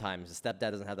in Roman times, the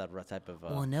stepdad doesn't have that type of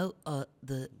Well, no,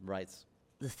 rights.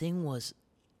 the thing was,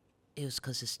 it was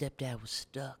because his stepdad was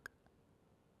stuck,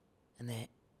 and they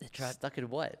tried. Stuck in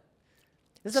what?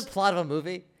 This is a plot of a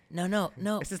movie? No.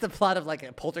 Is this the plot of like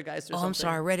a Poltergeist or Oh, something? I'm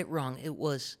sorry, I read it wrong. It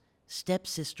was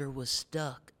stepsister was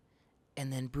stuck,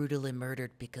 and then brutally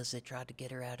murdered because they tried to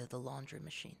get her out of the laundry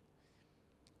machine.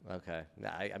 Okay.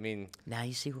 I mean, Now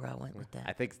you see where I went with that.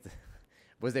 I think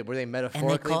were they and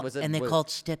metaphorically? they called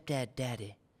stepdad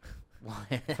daddy.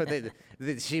 Why?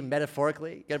 Did she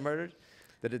metaphorically get murdered?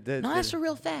 No, that's a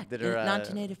real fact. Did In her,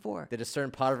 1984. Did a certain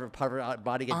part of her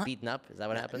body get beaten up? Is that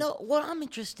what happened? No, what I'm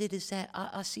interested is that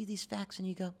I see these facts and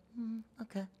you go,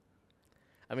 okay.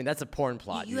 I mean, that's a porn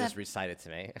plot. You You just have- recited to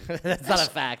me. That's not a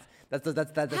fact. That's How's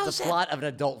the that- plot of an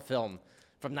adult film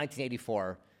from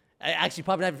 1984. Actually,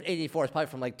 probably not 84. It's probably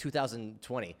from like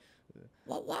 2020.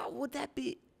 Why would that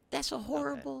be? That's a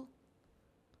horrible.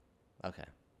 Okay.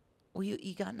 Well,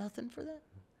 you got nothing for that?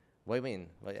 What do you mean?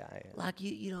 Well, yeah, Like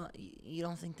you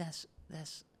don't think that's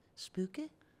spooky?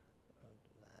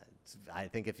 I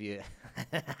think if you,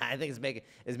 I think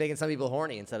it's making some people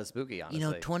horny instead of spooky.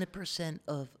 Honestly, 20%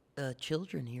 of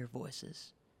children hear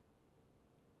voices.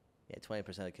 Yeah,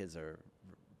 20% of kids are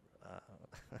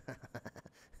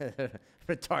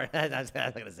retarded. I'm not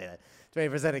gonna say that.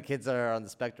 20% of kids are on the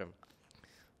spectrum.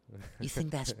 You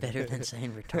think that's better than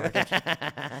saying retarded?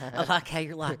 I like how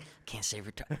you're like, can't say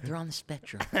retarded. They're on the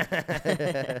spectrum.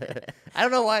 I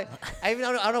don't know why. I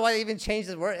don't know why they even changed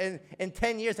the word. In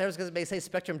 10 years, everyone's going to say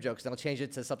spectrum jokes, and they'll change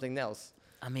it to something else.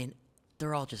 I mean,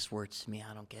 they're all just words to me.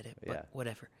 I don't get it, but Yeah.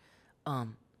 whatever.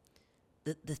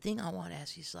 The thing I want to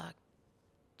ask you is like,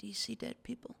 do you see dead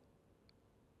people?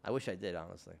 I wish I did,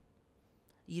 honestly.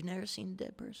 You never seen a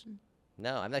dead person?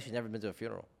 No, I've actually never been to a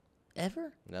funeral.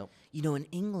 Ever? No. In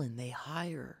England, they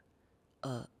hire,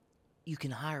 you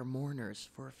can hire mourners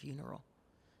for a funeral.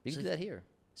 You So can do that here.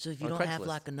 So if you On don't have Craigslist.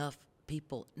 like enough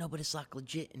people, no, but it's like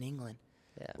legit in England.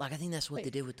 Yeah. Like I think that's what they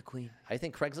Wait. did with the Queen. I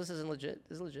think Craigslist isn't legit.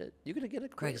 Is legit. You can get a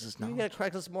Craigslist You can get a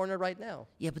Craigslist mourner right now.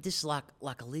 Yeah, but this is like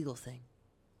a legal thing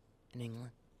in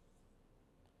England.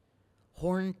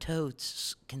 Horned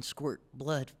toads can squirt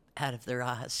blood out of their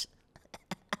eyes.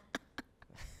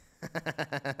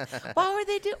 Why are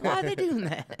they doing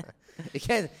that? You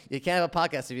can't have a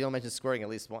podcast if you don't mention squirting at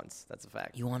least once. That's a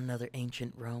fact. You want another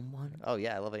ancient Rome one? Oh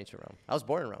yeah, I love ancient Rome. I was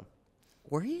born in Rome.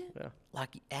 Were you? Yeah.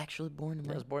 Like you actually born in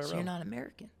Rome? I was born in so you're Rome. not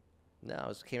American.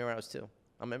 No, came here when I was 2.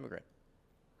 I'm an immigrant.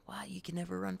 Wow, you can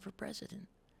never run for president.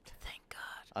 Thank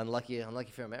God. Unlucky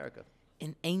for America.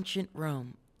 In ancient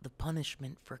Rome, the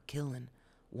punishment for killing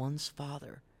one's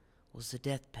father was the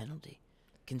death penalty,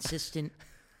 consistent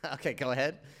Okay, go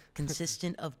ahead.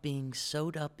 consistent of being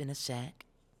sewed up in a sack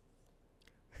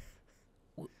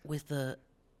with a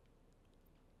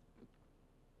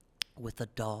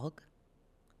dog,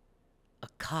 a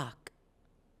cock,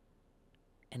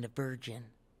 and a virgin.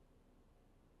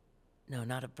 No,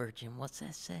 not a virgin. What's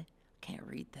that say? I can't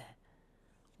read that.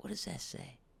 What does that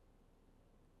say?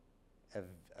 I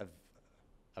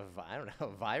don't know.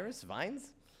 Virus?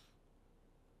 Vines?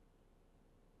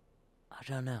 I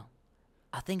don't know.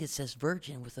 I think it says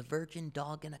virgin with a virgin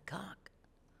dog and a cock.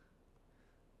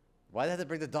 Why did they have to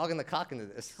bring the dog and the cock into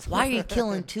this? Why are you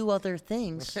killing two other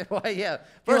things? Why? Yeah. You're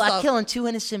First like off, killing two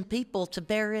innocent people to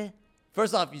bury.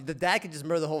 the dad could just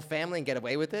murder the whole family and get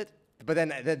away with it. But then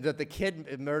the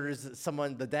kid murders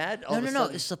someone. The dad. all of a No.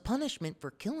 sudden- It's the punishment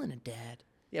for killing a dad.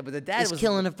 Yeah, but the dad It's was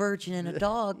killing a virgin and a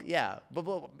dog Yeah, but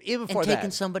even and before taking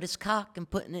that, somebody's cock and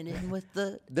putting it in with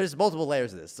the. there's multiple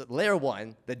layers of this. So layer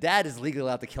 1, the dad is legally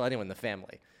allowed to kill anyone in the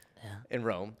family Yeah. in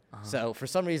Rome. So for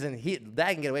some reason,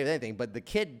 dad can get away with anything, but the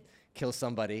kid kills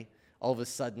somebody. All of a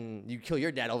sudden, you kill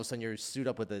your dad. All of a sudden, you're sued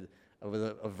up with a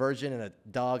virgin and a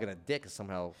dog and a dick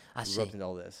somehow I see. roped into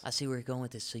all this. I see where you're going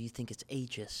with this. So you think it's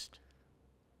ageist,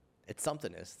 It's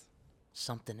somethingist.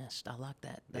 somethingist. I like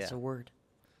that. That's Yeah. a word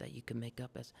that you can make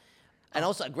up as. And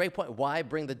also, a great point. Why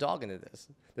bring the dog into this?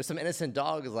 There's some innocent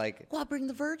dog like, Well, I bring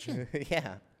the virgin.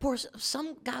 yeah.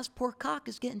 Some guy's poor cock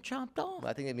is getting chomped off. Well,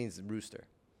 I think it means rooster.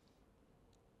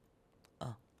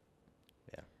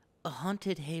 A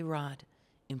haunted hayrod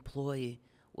employee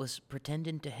was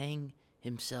pretending to hang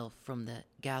himself from the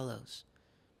gallows.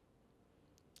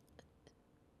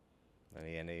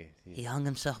 And He hung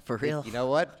himself for he- real. You know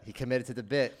what? He committed to the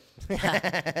bit.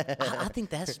 I think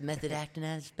that's method acting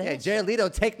at its Yeah, best. Jared Leto,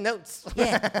 take notes.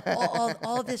 Yeah,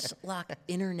 all this like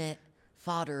internet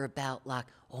fodder about like,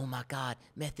 oh my God,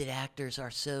 method actors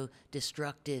are so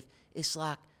destructive. It's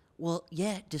like, well,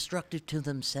 yeah, destructive to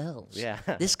themselves. Yeah.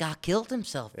 This guy killed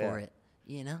himself for Yeah. it.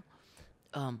 You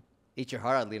know. Eat your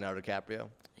heart out, Leonardo DiCaprio.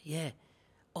 Yeah.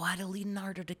 Oh, I had a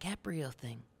Leonardo DiCaprio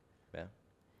thing. Yeah.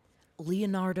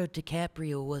 Leonardo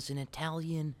DiCaprio was an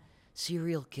Italian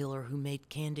serial killer who made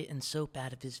candy and soap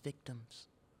out of his victims.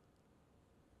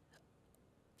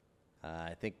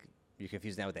 I think you're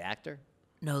confused now with the actor.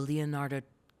 No, Leonardo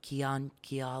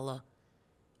Chiala.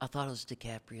 I thought it was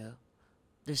DiCaprio.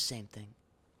 They're the same thing.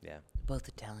 Yeah. Both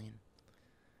Italian.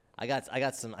 I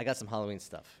got some Halloween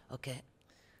stuff. Okay.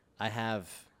 I have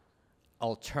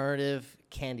alternative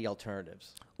candy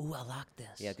alternatives. Ooh, I like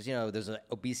this. Yeah, because there's an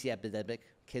obesity epidemic.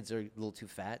 Kids are a little too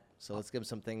fat, so let's give them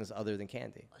some things other than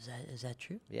candy. Is that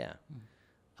true? Yeah.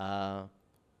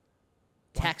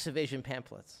 Tax evasion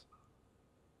pamphlets.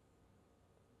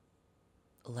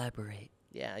 Elaborate.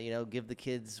 Yeah, give the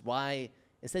kids why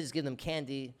instead of just giving them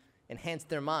candy, enhance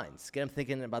their minds, get them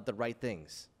thinking about the right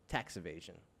things. Tax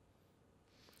evasion.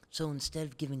 So instead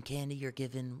of giving candy, you're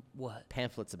giving what?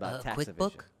 Pamphlets about A tax quick evasion.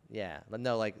 book? Yeah,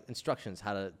 no, like instructions,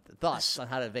 thoughts on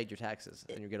how to evade your taxes,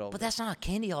 and you get older. But that's not a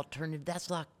candy alternative. That's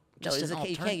like no, just it's an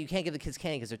okay. alternative. You can't give the kids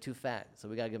candy because they're too fat. So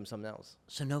we gotta give them something else.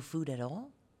 So no food at all?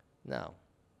 No.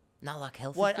 Not like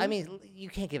healthy What? food? I mean, you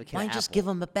can't give a kid. Why an don't you just apple. give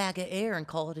them a bag of air and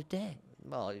call it a day?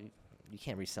 Well, you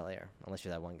can't resell air unless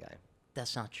you're that one guy.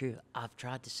 That's not true. I've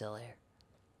tried to sell air.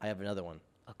 I have another one.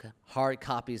 Okay. Hard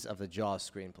copies of the Jaws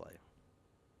screenplay.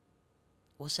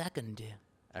 What's that going to do?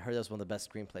 I heard that was one of the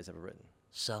best screenplays ever written.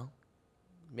 So?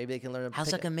 Maybe they can learn.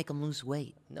 How's that going to make them lose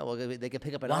weight? No, well, they can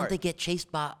pick up an Why art. don't they get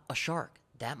chased by a shark?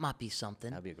 That might be something.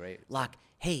 That'd be great. Like,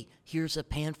 hey, here's a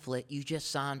pamphlet. You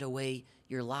just signed away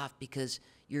your life because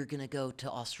you're going to go to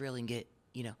Australia and get,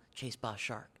 chased by a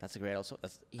shark. That's a great. Also,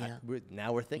 that's Yeah.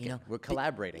 now we're thinking. We're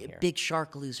collaborating here. Big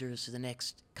shark losers to the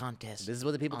next contest. This is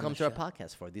what the people on come the to our show.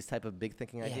 podcast for. These type of big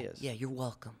thinking Yeah, ideas. yeah, you're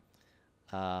welcome.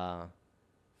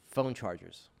 Phone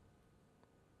chargers.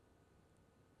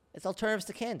 It's alternatives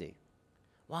to candy.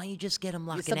 Why don't you just get them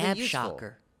like an something ab useful.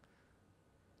 shocker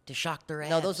to shock their abs?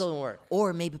 No, those don't work.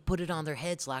 Or maybe put it on their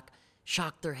heads, like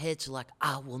shock their heads, like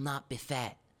I will not be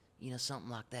fat. Something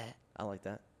like that. I like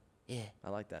that. Yeah, I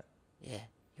like that. yeah,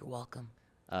 you're welcome.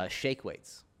 Shake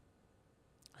weights.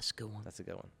 That's a good one. That's a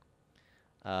good one.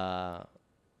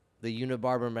 The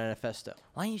Unibarber Manifesto.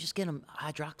 Why don't you just get them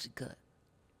hydroxycut?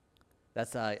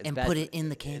 That's it's And bad put for- it in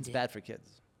the It's candy. bad for kids.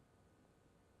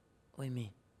 What do you mean?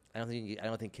 I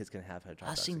don't think kids can have hydroxycut.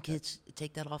 I've seen kids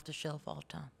take that off the shelf all the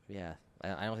time. Yeah,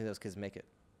 I don't think those kids make it.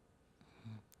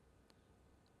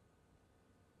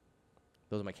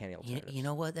 Those are my candy alternatives. You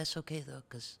know what? That's okay though,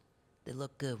 because they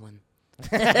look good when.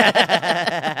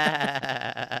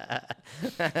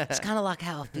 It's kind of like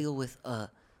how I feel with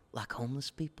like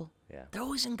homeless people. Yeah. They're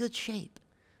always in good shape.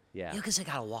 Yeah. Because they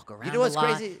gotta walk around. know what's a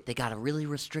lot. crazy? They got a really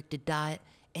restricted diet,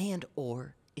 and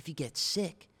or if you get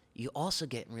sick, you also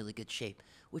get in really good shape.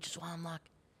 Which is why I'm like,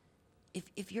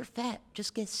 if you're fat,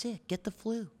 just get sick, get the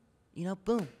flu,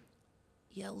 boom,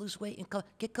 lose weight and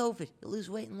get COVID. You lose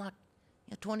weight in like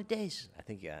 20 days. I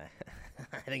think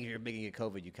I think if you're big and get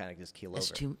COVID, you kind of just keel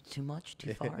That's over. too much,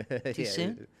 too far, too Yeah,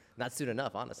 soon. Not soon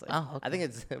enough, honestly. Oh, I okay.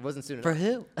 think it wasn't soon For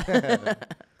enough. who?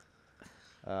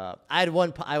 I had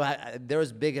one. There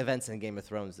was big events in Game of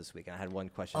Thrones this week, and I had one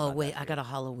question. Oh about wait, that I for got you. a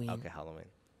Halloween. Okay, Halloween.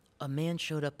 A man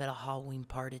showed up at a Halloween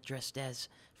party dressed as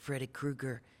Freddy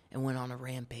Krueger and went on a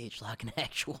rampage like an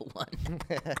actual one.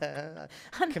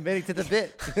 Committing to the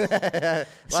bit. A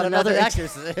lot of another other ex-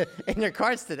 actors in your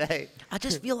cards today. I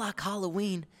just feel like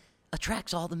Halloween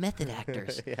attracts all the method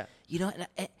actors. Yeah.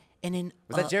 And in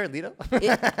Was that Jared Leto?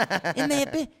 it may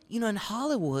have been, in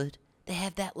Hollywood they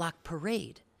have that like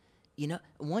parade.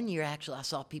 One year actually I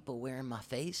saw people wearing my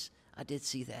face. I did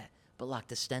see that, but like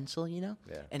the stencil, Yeah.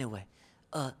 Anyway,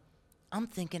 I'm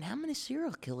thinking, how many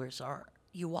serial killers are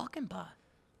you walking by?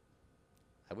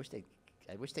 I wish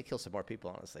they kill some more people.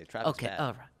 Honestly, Travis. Okay, bad.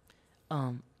 all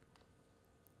right.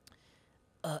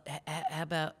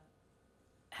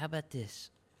 How about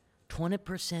this?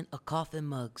 20% of coffin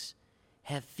mugs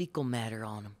have fecal matter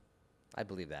on them. I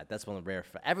believe that. That's one of the rare.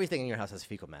 Everything in your house has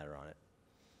fecal matter on it.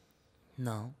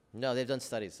 No. No, they've done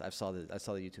studies. I saw the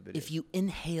YouTube video. If you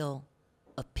inhale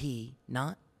a pee,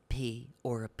 not pee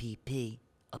or a PP,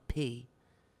 a pee,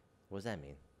 What does that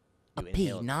mean? A You pee,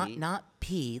 inhale not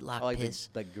pee like Oh, like the- piss,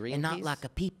 like green and not peas? like a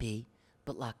pee,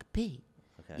 but like a pea.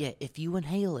 Okay. Yeah, if you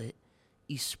inhale it,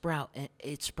 you sprout, and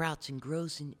it sprouts and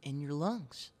grows in your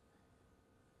lungs,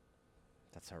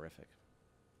 That's horrific.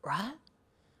 right?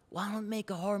 Why don't make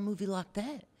a horror movie like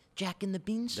that? Jack and the The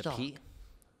Beanstalk. pea?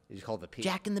 Did you call it the pea?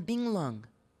 Jack and the Bing Lung.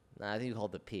 No, I think you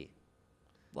called it the pea.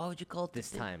 Why would you call it This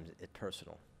the time, it's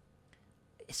personal.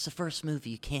 It's the first movie.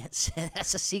 You can't say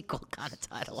that's a sequel kind of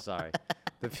title. Sorry.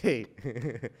 The pea.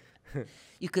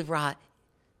 You could write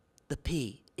the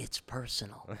P. It's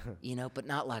personal, but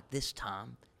not like this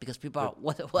time because people are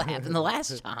what happened the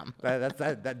last time.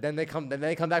 Then they come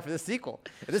back for the sequel.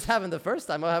 If this happened the first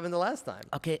time, what happened the last time?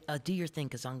 Okay, do your thing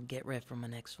because I'm gonna get ready for my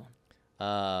next one.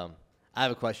 I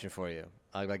have a question for you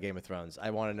about Game of Thrones. I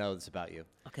want to know this about you.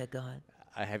 Okay, go ahead.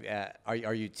 I have.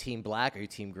 Are you Team Black or are you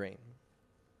Team Green?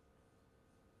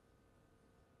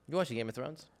 You watching Game of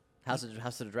Thrones? House of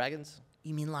the Dragons?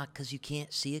 You mean like because you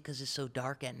can't see it because it's so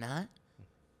dark at night?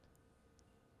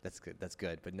 That's good. That's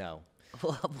good. But no.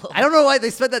 Well, I don't know why they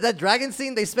spent that dragon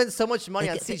scene. They spent so much money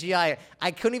on They- CGI.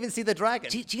 I couldn't even see the dragon.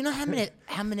 do you know how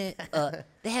many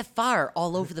they have fire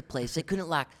all over the place? They couldn't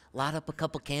like light up a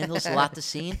couple candles to light the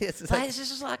scene. It's Right? like- It's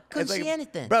just like couldn't It's like, see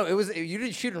anything. bro. You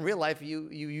didn't shoot in real life.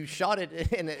 You shot it,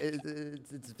 and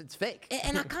it's fake.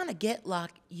 And I kind of get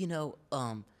like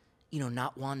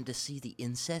not wanting to see the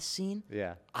incest scene.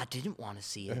 Yeah. I didn't want to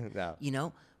see it.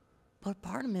 No. But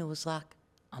part of me was like,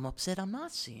 I'm upset I'm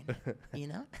not seeing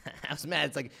it. I was mad.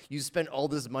 It's like you spent all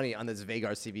this money on this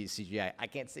Vagar CGI. I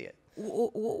can't see it.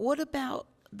 What about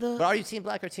the? But are you Team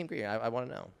Black or Team Green? I want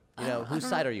to know. I Whose don't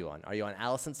side know. are you on? Are you on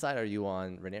Allison's side or are you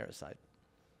on Rhaenyra's side?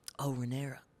 Oh,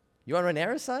 Rhaenyra. You on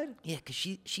Rhaenyra's side? Yeah, cause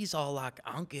she's all like,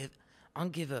 I don't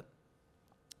give a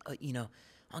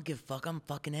fuck. I'm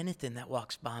fucking anything that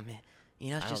walks by me.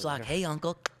 She's don't- like, hey,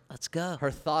 uncle, let's go. Her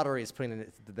thoughterry is putting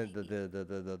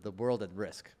the world at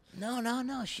risk. No.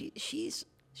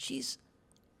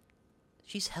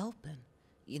 She's helping,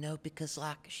 because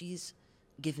like she's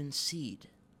giving seed.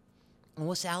 And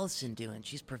what's Allison doing?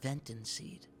 She's preventing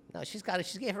seed. No, she's got it.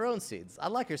 She gave her own seeds. I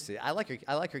like her seed. I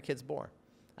like her kids more.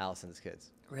 Allison's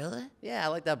kids. Really? Yeah, I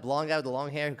like that blonde guy with the long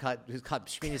hair who's caught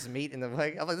Shmeen's meat in the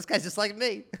like. I'm like, this guy's just like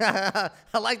me. I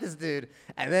like this dude.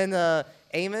 And then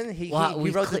Aemon, he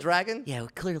rode the dragon. Yeah, we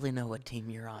clearly know what team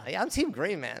you're on. Yeah, I'm Team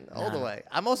Green, man, all the Nah. way.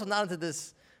 I'm also not into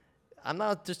this.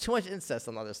 There's too much incest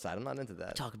on the other side. I'm not into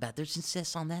that. Talk about there's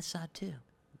incest on that side too.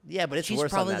 Yeah, but it's She's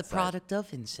worse probably on the that side. product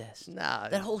of incest. Nah,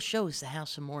 That whole show is the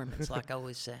House of Mormons, like I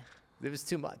always say. it was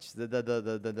too much.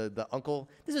 The uncle.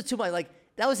 This was too much. Like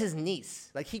that was his niece.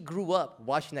 Like he grew up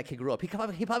watching that kid grow up. He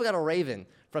probably got a raven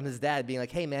from his dad being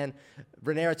like, "Hey man,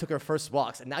 Rhaenyra took her first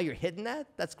walks, and now you're hitting that?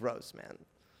 That's gross, man.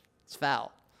 It's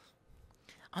foul.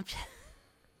 I'm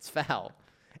It's foul."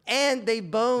 And they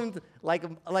boned like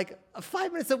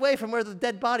 5 minutes away from where the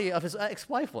dead body of his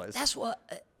ex-wife was. That's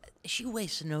what she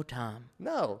wasted no time.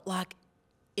 No. Like,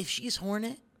 if she's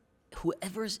horny,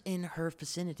 whoever's in her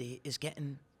vicinity is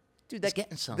getting, Dude, is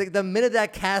getting some. the minute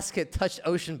that casket touched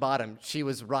ocean bottom, she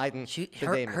was riding the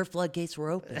Daemon. Her floodgates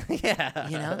were open.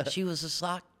 Yeah. She was just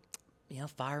like,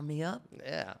 fire me up.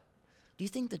 Yeah. Do you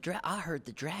think I heard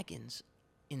the dragons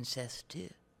incest too?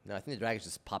 No, I think the dragons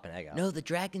just pop an egg out. No, the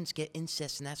dragons get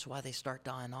incest, and that's why they start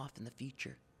dying off in the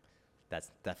future. That's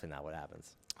definitely not what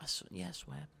happens. That's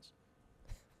what happens.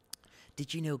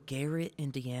 Did you know Garrett,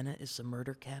 Indiana, is the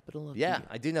murder capital of Yeah,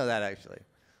 the I do know that actually.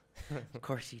 Of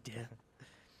course you did.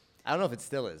 I don't know if it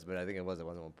still is, but I think it was at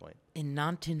one point. In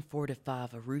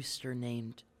 1945, a rooster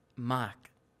named Mike.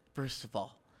 First of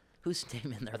all, who's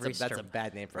naming their rooster? That's a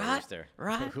bad name for a Right? rooster.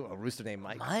 Right? A rooster named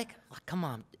Mike. Mike? Like, come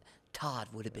on. Todd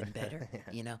would have been better.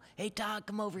 Hey, Todd,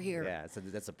 come over here. Yeah,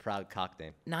 that's a proud cock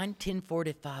name.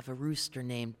 1945, a rooster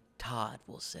named Todd,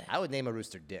 we'll say. I would name a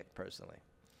rooster Dick personally.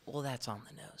 Well, that's on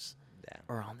the nose. Yeah.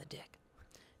 Or on the dick.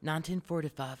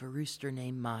 1945, a rooster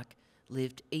named Mike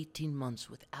lived 18 months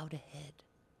without a head.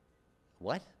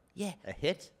 What? Yeah, A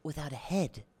hit? without a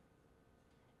head.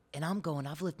 And I'm going,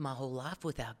 I've lived my whole life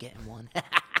without getting one.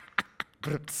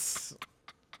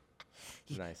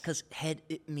 Nice. Because head,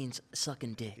 it means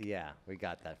sucking dick. Yeah, we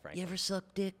got that, Frank. You ever suck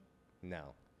dick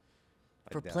No.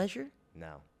 I for don't. pleasure?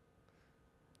 No.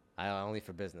 I only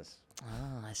for business.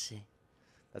 Oh, I see.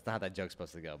 That's not how that joke's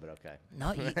supposed to go, but okay.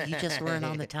 No, you just weren't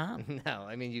on the time. No,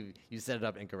 I mean you set it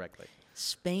up incorrectly.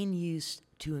 Spain used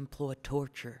to employ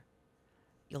torture.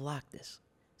 You'll like this.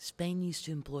 Spain used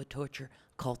to employ torture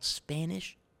called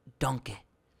Spanish donkey.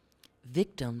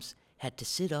 Victims had to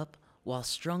sit up while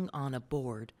strung on a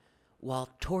board while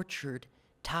tortured,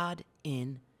 tied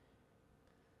in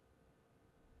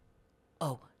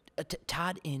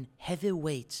heavy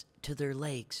weights to their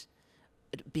legs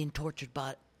being tortured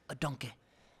by a donkey.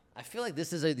 I feel like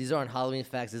these aren't Halloween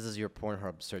facts. This is your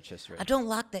Pornhub search history. I don't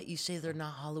like that you say they're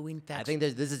not Halloween facts. I think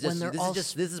this is when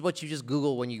just this is what you just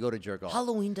Google when you go to jerk off.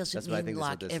 Halloween doesn't That's what I mean think this is what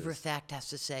like this every is. fact has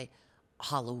to say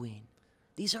Halloween.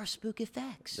 These are spooky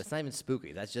facts. That's not even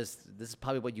spooky. This is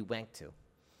probably what you wank to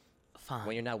Fine.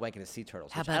 when you're not wanking to sea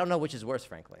turtles. How Which I about- don't know which is worse,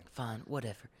 frankly. Fine,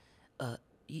 whatever.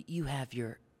 You have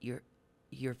your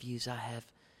views. I have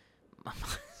my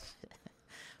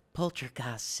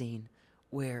poltergeist scene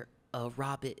where a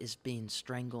rabbit is being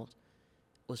strangled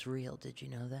was real. Did you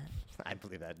know that? I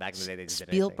believe that. Back in the day, they just did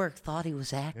Spielberg thought he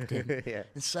was acting, Yeah.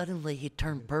 and suddenly he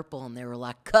turned purple, and they were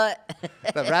like, "Cut!"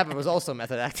 anything. The rabbit was also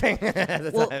method acting at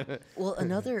the time. well,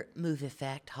 another movie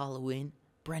fact: Halloween.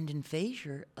 Brendan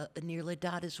Fraser nearly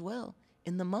died as well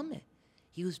in The Mummy.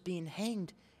 He was being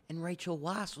hanged, and Rachel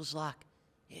Weisz was like,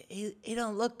 "He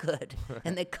don't look good,"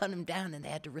 and they cut him down, and they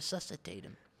had to resuscitate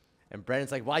him. And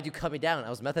Brandon's like, "Why'd you cut me down? I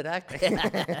was method acting."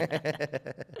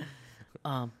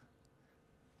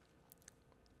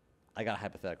 I got a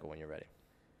hypothetical when you're ready.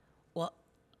 Well,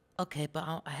 okay,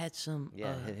 but I had some.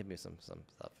 Yeah, hit me with some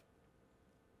stuff.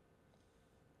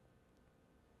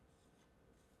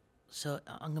 So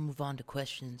I'm gonna move on to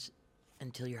questions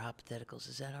until your hypotheticals.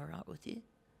 Is that all right with you?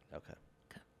 Okay.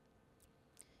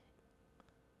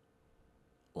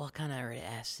 Well, I kind of already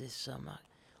asked this. So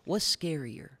what's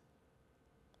scarier?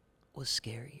 What's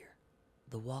scarier,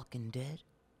 The Walking Dead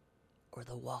or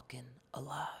The Walking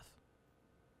Alive?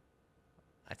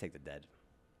 I take the dead.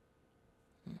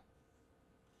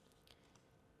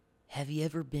 Have you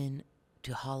ever been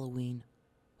to Halloween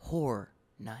horror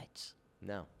nights?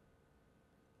 No,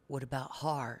 What about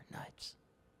horror nights?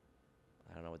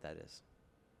 I don't know what that is.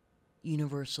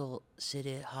 Universal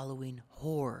City Halloween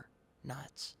horror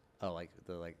nights. Oh, like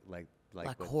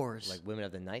Like horrors. like Women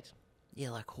of the Night.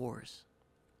 Yeah, like horrors.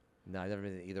 No, I've never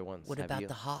been to either one. What Have about you?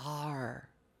 the horror?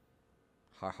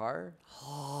 Har?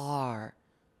 Horror.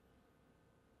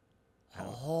 I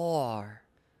don't- Horror.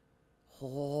 I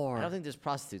Horror. don't think there's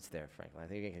prostitutes there, frankly. I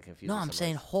think you're getting confused. No, with I'm someone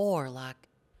saying else. horror, like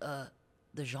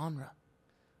the genre.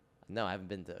 No, I haven't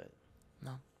been to it.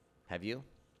 No. Have you?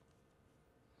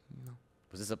 No.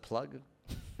 Was this a plug?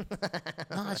 No,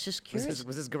 I was just Was curious.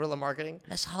 this guerrilla marketing?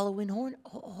 That's Halloween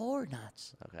horror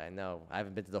nights. Okay, no, I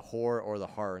haven't been to the horror or the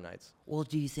horror nights. Well,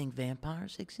 do you think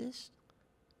vampires exist?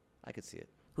 I could see it.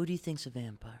 Who do you think's a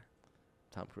vampire?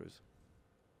 Tom Cruise.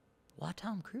 Why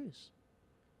Tom Cruise?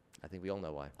 I think we all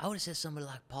know why. I would have said somebody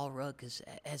like Paul Rudd, because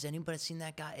has anybody seen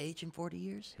that guy age in 40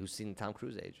 years? Who's seen Tom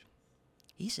Cruise age?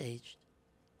 He's aged.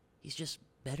 He's just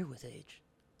better with age.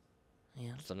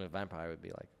 Yeah. Something a vampire would be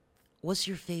like. What's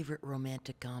your favorite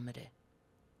romantic comedy?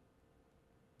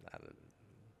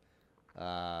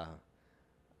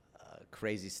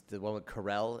 The one with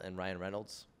Carell and Ryan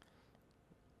Reynolds.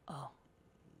 Oh.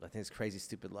 I think it's Crazy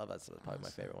Stupid Love. That's probably my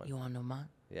favorite one. You want to know mine?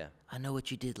 Yeah, I Know What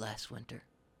You Did Last Winter.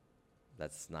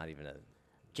 that's not even a.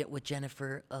 With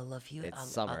Jennifer Love Hewitt.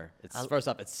 It's summer. First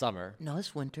off, it's summer. No,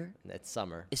 it's winter. It's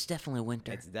summer. It's definitely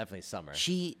winter. It's definitely summer.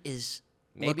 She is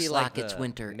Maybe looks like like it's the-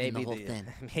 winter in maybe the whole the- thing.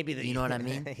 maybe the- you know what I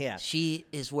mean? Yeah. She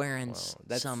is wearing Well,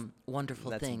 that's- some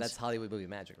wonderful things. That's Hollywood movie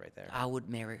magic right there. I would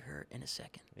marry her in a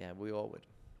second. Yeah, we all would.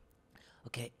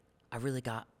 Okay, I really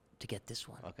got to get this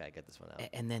one, Okay, I get this one out.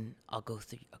 and then I'll go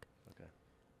through. Okay. Okay.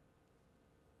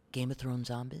 Game of Thrones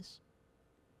zombies,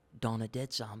 Dawn of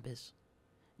Dead zombies,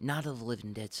 Night of the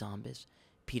Living Dead zombies,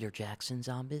 Peter Jackson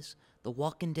zombies, The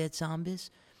Walking Dead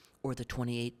zombies, or the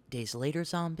 28 Days Later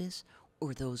zombies,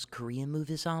 or those Korean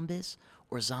movie zombies,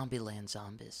 or Zombieland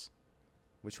zombies.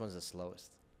 Which one's the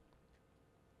slowest?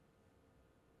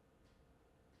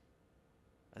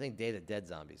 I think Day of the Dead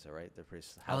zombies, all right? They're pretty.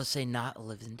 I would say Not of the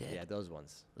Living Dead. Yeah, those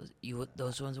ones.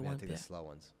 Those ones are Yeah, I one think the bit. slow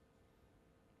ones.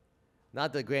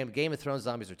 Not the Game of Thrones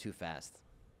zombies are too fast.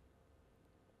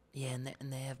 Yeah,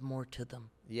 and they have more to them.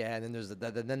 Yeah, and then there's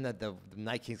the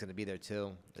Night King's gonna be there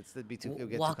too. It'd be too. it'll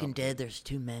get too Walking complicated. Dead, there's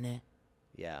too many.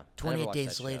 Yeah. I never 28 watched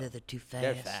Days that Later, show. they're too fast.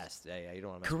 They're fast. Yeah. You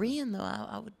don't want to. Korean, though,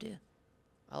 I would do.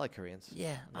 I like Koreans.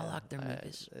 Yeah, I like their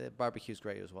movies. Barbecue's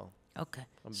great as well. Okay,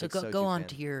 I'm a so big go soju on fan.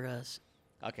 to your.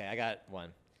 Okay, I got one.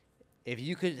 If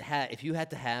you had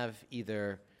to have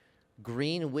either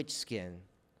green witch skin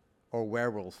or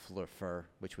werewolf fur,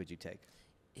 which would you take?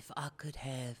 If I could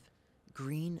have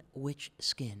green witch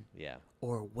skin Yeah.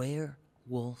 or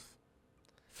werewolf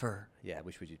fur, Yeah,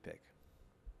 which would you pick?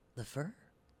 the fur?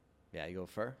 Yeah, you go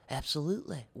fur?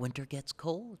 Absolutely. Winter gets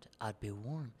cold. I'd be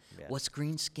warm. Yeah. What's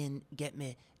green skin get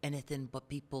me? Anything but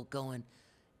people going,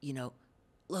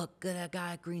 look, good a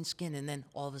guy, green skin, and then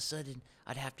all of a sudden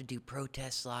I'd have to do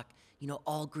protests like,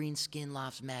 all green skin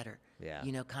lives matter. Yeah.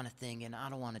 Kind of thing, and I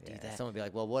don't want to do that. Someone would be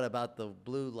like, well, what about the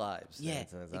blue lives? Yeah,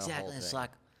 It's a whole exactly. It's thing.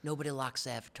 like nobody likes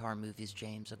the Avatar movies,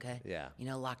 James. Okay. Yeah.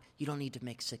 Like you don't need to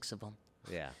make 6 of them.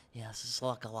 Yeah. Yeah, this is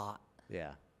like a lot.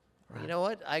 Yeah. You know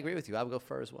what? I agree with you. I would go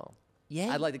fur as well.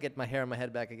 Yeah. I'd like to get my hair on my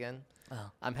head back again. Oh.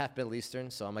 I'm half Middle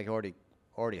Eastern, so I'm like already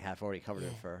covered in Yeah.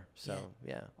 fur. So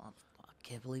yeah. Well, I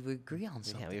can't believe we agree on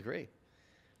something. Yeah, we agree.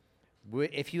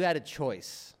 If you had a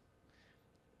choice,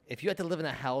 if you had to live in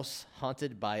a house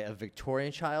haunted by a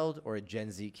Victorian child or a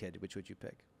Gen Z kid, which would you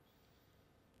pick?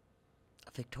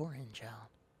 A Victorian child.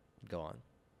 Go on.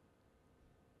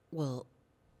 Well,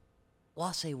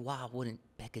 I'll say why I wouldn't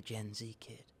pick a Gen Z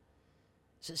kid.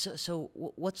 So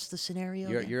what's the scenario?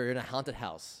 again? You're in a haunted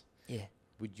house. Yeah.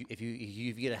 Would you if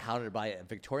you get haunted by a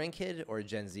Victorian kid or a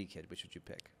Gen Z kid, which would you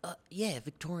pick? Yeah,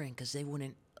 Victorian, because they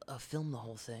wouldn't film the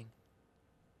whole thing.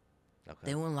 Okay.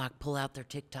 They wouldn't like pull out their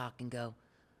TikTok and go,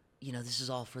 this is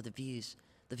all for the views.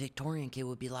 The Victorian kid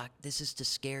would be like, this is to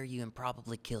scare you and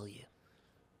probably kill you.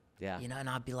 Yeah. And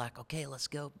I'd be like, okay, let's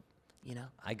go.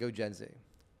 I go Gen Z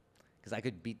because I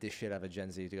could beat this shit out of a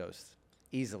Gen Z ghost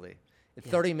easily. In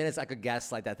 30 minutes, I could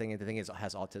gaslight that thing into thinking it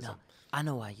has autism. No, I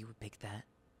know why you would pick that.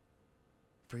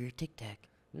 For your Tic Tac.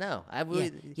 No, I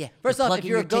would. Yeah. First You're off, if plugging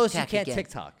you're a your ghost, you Tic Tac can't again.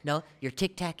 TikTok. No, you're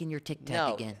Tic Tac and your Tic Tac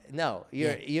No, again. no,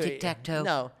 Yeah, you're tic-tac-toe,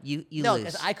 No, you no, lose.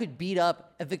 because I could beat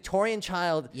up a Victorian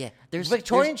child. Yeah, there's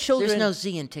Victorian children. There's no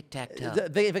Z in Tic Tac Toe.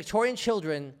 The Victorian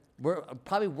children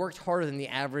probably worked harder than the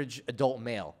average adult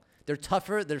male. They're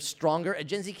tougher. They're stronger. A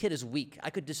Gen Z kid is weak. I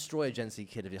could destroy a Gen Z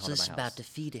kid if you So haunted this is my about house.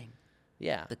 defeating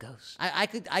Yeah, the ghost. I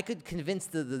could convince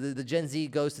the Gen Z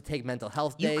ghost to take mental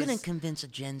health You days. couldn't convince a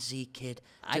Gen Z kid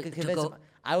I could to convince go. him.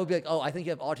 I would be like, oh, I think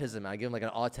you have autism. I give him like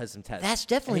an autism test. That's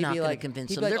definitely And not he'd be going to like- convince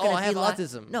he'd them. be They're like, going oh, to I be have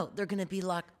like, autism. no, they're going to be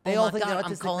like, They oh all my think they're God,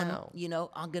 I'm autistic calling, now.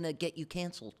 I'm going to get you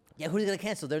canceled. Yeah, who are they gonna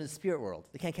cancel? They're in the spirit world.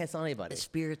 They can't cancel anybody. The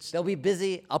spirits. They'll be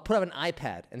busy. I'll put up an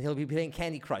iPad and he'll be playing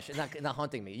Candy Crush and not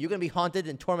haunting me. You're gonna be haunted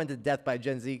and tormented to death by a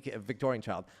Gen Z Victorian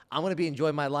child. I'm gonna be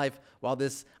enjoying my life while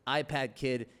this iPad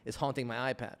kid is haunting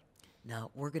my iPad. No,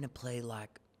 we're going to play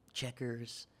like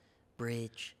checkers,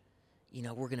 bridge.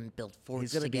 We're going to build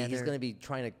forts together. He's gonna be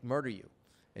trying to murder you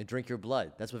and drink your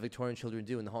blood. That's what Victorian children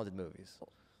do in the haunted movies.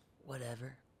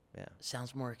 Whatever. Yeah.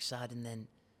 Sounds more exciting than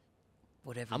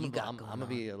whatever I'm you gonna got I'm going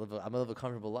gonna on. live a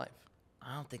comfortable life.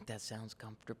 I don't think that sounds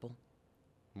comfortable.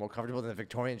 More comfortable than a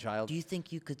Victorian child. Do you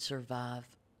think you could survive?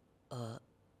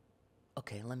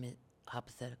 Okay, let me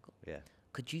hypothetical. Yeah.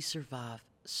 Could you survive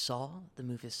Saw, the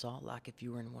movie Saw, like if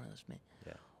you were in one of those men,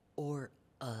 Yeah. or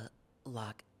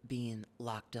like being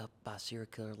locked up by a serial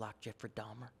killer like Jeffrey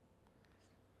Dahmer?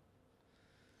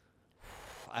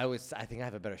 I think I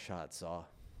have a better shot at Saw.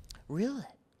 Really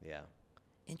Yeah.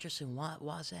 interesting.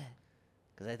 Why's that?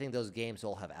 Because I think those games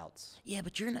all have outs. Yeah,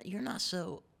 but you're not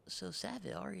so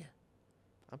savvy, are you?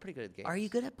 I'm pretty good at games. Are you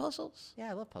good at puzzles? Yeah,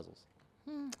 I love puzzles.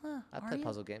 I Are play you?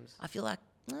 puzzle games. I feel like.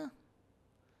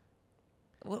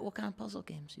 What kind of puzzle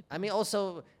games you? I mean,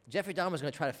 also, Jeffrey Dahmer's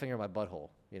going to try to finger my butthole.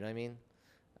 You know what I mean?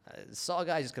 Saw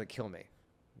guy's just going to kill me.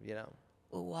 You know?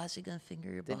 Well, why is he gonna finger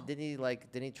your ball? Didn't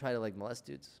he try to molest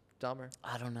dudes, Dahmer?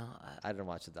 I don't know. I didn't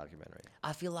watch the documentary.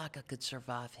 I feel like I could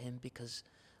survive him because,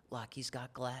 like, he's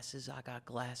got glasses, I got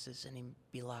glasses, and he'd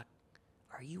be like,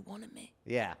 "Are you one of me?"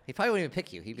 Yeah, he probably wouldn't even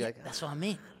pick you. He'd be Yeah, like, that's what I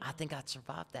mean. I think I'd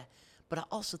survive that, but I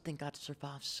also think I'd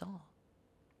survive Saw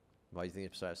why do you think you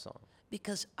started Saw?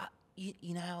 because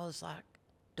you know how it's like,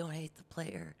 don't hate the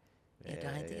player.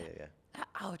 Don't hate the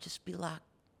I would just be like,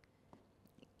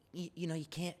 you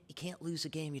can't lose a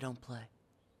game you don't play.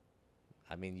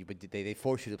 I mean, but they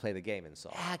force you to play the game in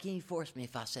Saw. How can you force me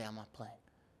if I say I'm not playing?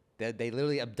 They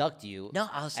literally abduct you. No,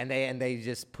 I was. And they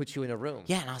just put you in a room.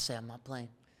 Yeah, and I'll say I'm not playing.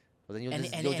 Well, then you'll And-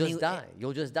 just and- you'll and just he- die.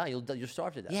 You'll just die. You'll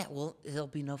starve to death. Yeah, well, it'll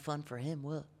be no fun for him,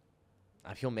 will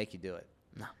it? He'll make you do it.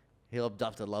 No. He'll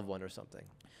abduct a loved one or something.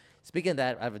 Speaking of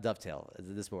that, I have a dovetail.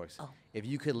 This works. Oh. If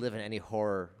you could live in any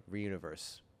horror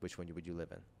universe, which one would you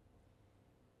live in?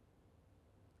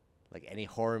 Like any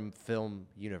horror film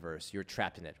universe, you're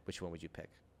trapped in it. Which one would you pick?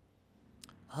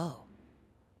 Oh.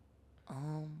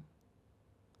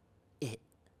 It.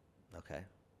 Okay,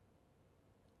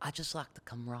 I just like the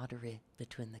camaraderie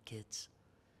between the kids.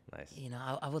 nice.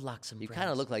 I would like some You friends. kind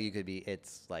of look like you could be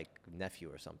its like nephew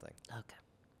or something, Okay.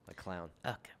 like clown.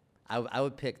 Okay. I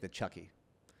would pick the Chucky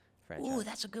franchise. Ooh,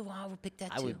 that's a good one. I would pick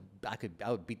that too.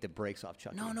 I would beat the brakes off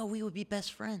Chucky. No, we would be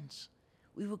best friends.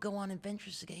 We would go on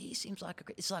adventures together. He seems like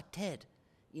it's like Ted,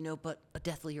 but a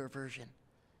deathlier version.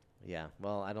 Yeah.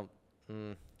 Well, I don't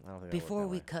think. Before that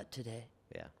we way. cut today,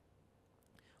 Yeah.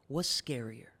 what's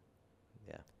scarier?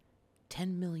 Yeah.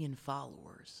 10 million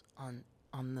followers on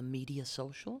the media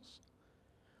socials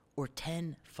or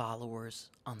 10 followers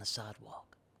on the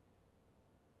sidewalk?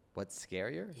 What's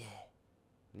scarier? Yeah.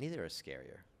 Neither are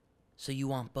scarier. So you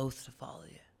want both to follow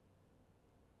you?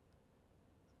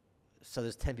 So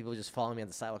there's 10 people just following me on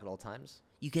the sidewalk at all times?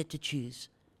 You get to choose.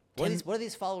 What are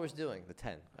these followers doing, the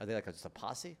 10? Are they like just a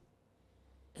posse?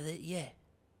 Yeah.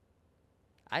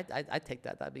 I'd take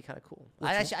that. That'd be kind of cool.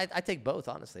 Which I'd take both,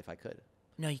 honestly, if I could.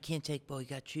 No, you can't take both. You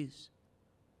got to choose.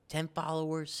 10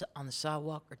 followers on the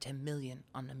sidewalk or 10 million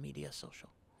on the media social.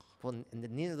 Well,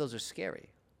 neither of those are scary.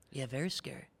 Yeah, very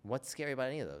scary. What's scary about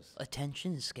any of those?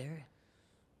 Attention is scary.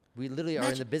 We literally are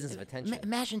in the business of attention.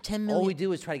 Imagine 10 million. All we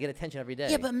do is try to get attention every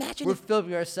day. Yeah, but imagine we're if-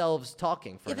 filming ourselves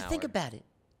talking for Yeah, an but hour. think about it.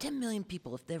 10 million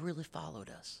people, if they really followed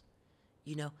us,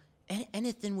 you know,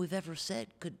 anything we've ever said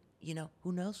could, you know,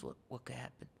 who knows what could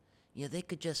happen. You know, they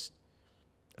could just,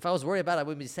 If I was worried about it, I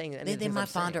wouldn't be saying anything. they might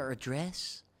find our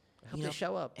address. I hope you they know,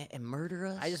 show up. and murder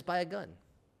us. I just buy a gun,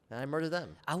 and I murder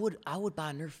them. I would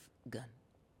buy a Nerf gun,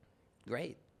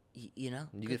 Great. you know?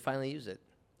 You could finally use it.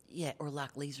 Yeah, or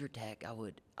like laser tag.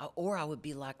 Or I would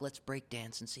be like, let's break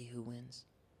dance and see who wins.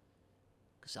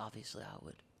 Because obviously I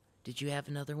would. Did you have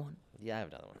another one? Yeah, I have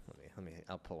another one.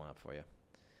 I'll pull one up for you.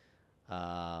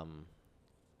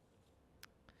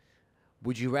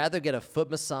 Would you rather get a foot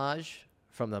massage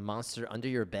from the monster under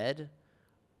your bed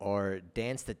or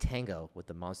dance the tango with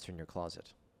the monster in your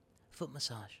closet? Foot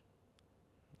massage.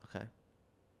 Okay.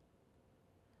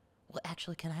 Well,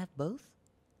 actually, can I have both?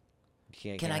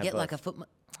 You Can can't I have get like a both. foot?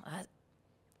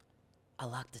 I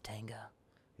like the tango,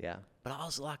 Yeah. but I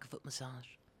also like a foot massage.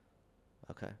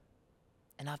 Okay.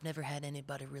 And I've never had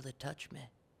anybody really touch me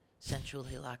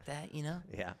sensually like that, you know?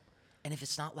 Yeah. And if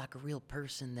it's not like a real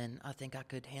person, then I think I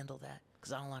could handle that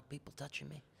because I don't like people touching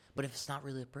me. But if it's not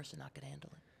really a person, I could handle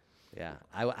it. Yeah.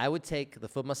 I would take the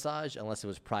foot massage unless it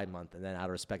was Pride Month, and then out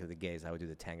of respect of the gays, I would do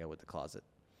the tango with the closet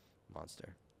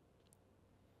monster.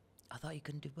 I thought you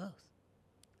couldn't do both.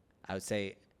 I would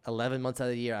say 11 months out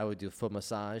of the year, I would do foot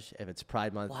massage. If it's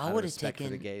Pride Month, Well, out I of would have respect for the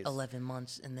taken gays. 11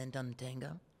 months and then done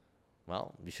tango.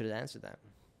 Well, you should have answered that.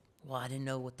 Well, I didn't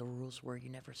know what the rules were. You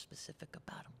never specific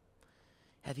about them.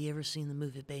 Have you ever seen the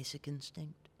movie Basic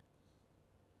Instinct?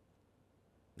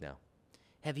 No.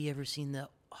 Have you ever seen the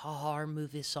horror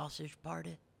movie Sausage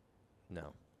Party?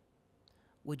 No.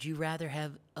 Would you rather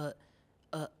have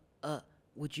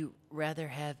would you rather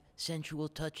have sensual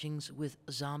touchings with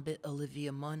zombie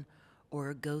Olivia Munn or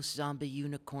a ghost zombie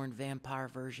unicorn vampire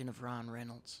version of Ron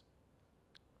Reynolds?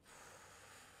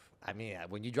 I mean,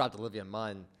 when you dropped Olivia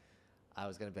Munn, I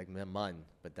was going to be like Munn,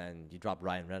 but then you dropped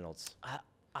Ryan Reynolds.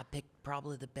 I picked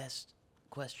probably the best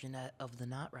question of the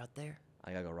night right there.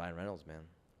 I got to go Ryan Reynolds, man.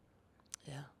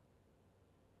 Yeah.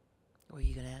 What are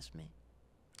you gonna ask me?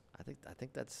 I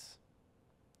think that's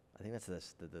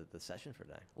the session for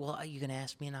today. Well, are you gonna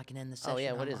ask me and I can end the session? Oh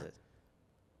yeah, what on is my- it?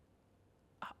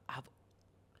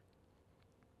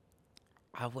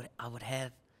 I would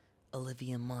have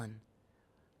Olivia Munn,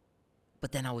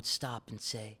 but then I would stop and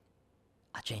say,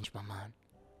 I changed my mind.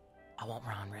 I want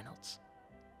Ron Reynolds.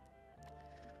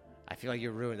 I feel like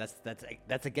you're ruined.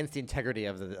 That's against the integrity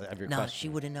of your No, question. she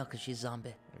wouldn't know because she's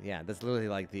zombie. Yeah, that's literally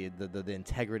like the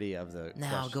integrity of the Now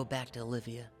I'll question. go back to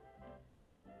Olivia.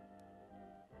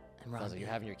 And Ron. Sounds like you're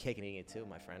having your cake and eating it too,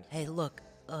 my friend. Hey, look,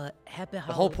 happy The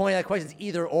Halloween. whole point of that question is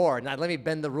either or. Not let me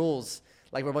bend the rules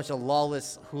like we're a bunch of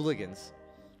lawless hooligans.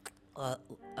 All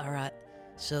right.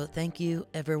 So thank you,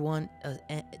 everyone.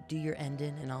 Do your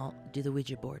ending, and I'll do the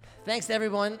Ouija board. Thanks to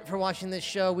everyone for watching this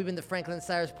show. We've been the Franklin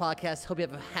Cyrus Podcast. Hope you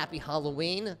have a happy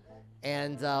Halloween.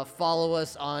 And follow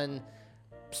us on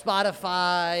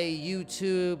Spotify,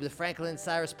 YouTube, the Franklin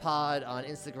Cyrus Pod on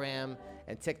Instagram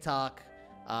and TikTok,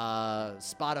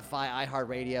 Spotify,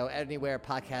 iHeartRadio, anywhere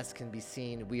podcasts can be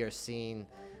seen, we are seen.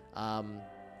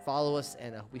 Follow us,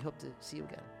 and we hope to see you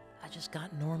again. I just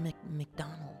got Norm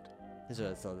McDonald.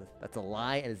 That's a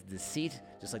lie and it's deceit,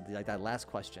 just like that last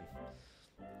question.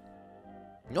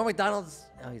 Norm McDonald's,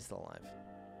 oh, he's still alive.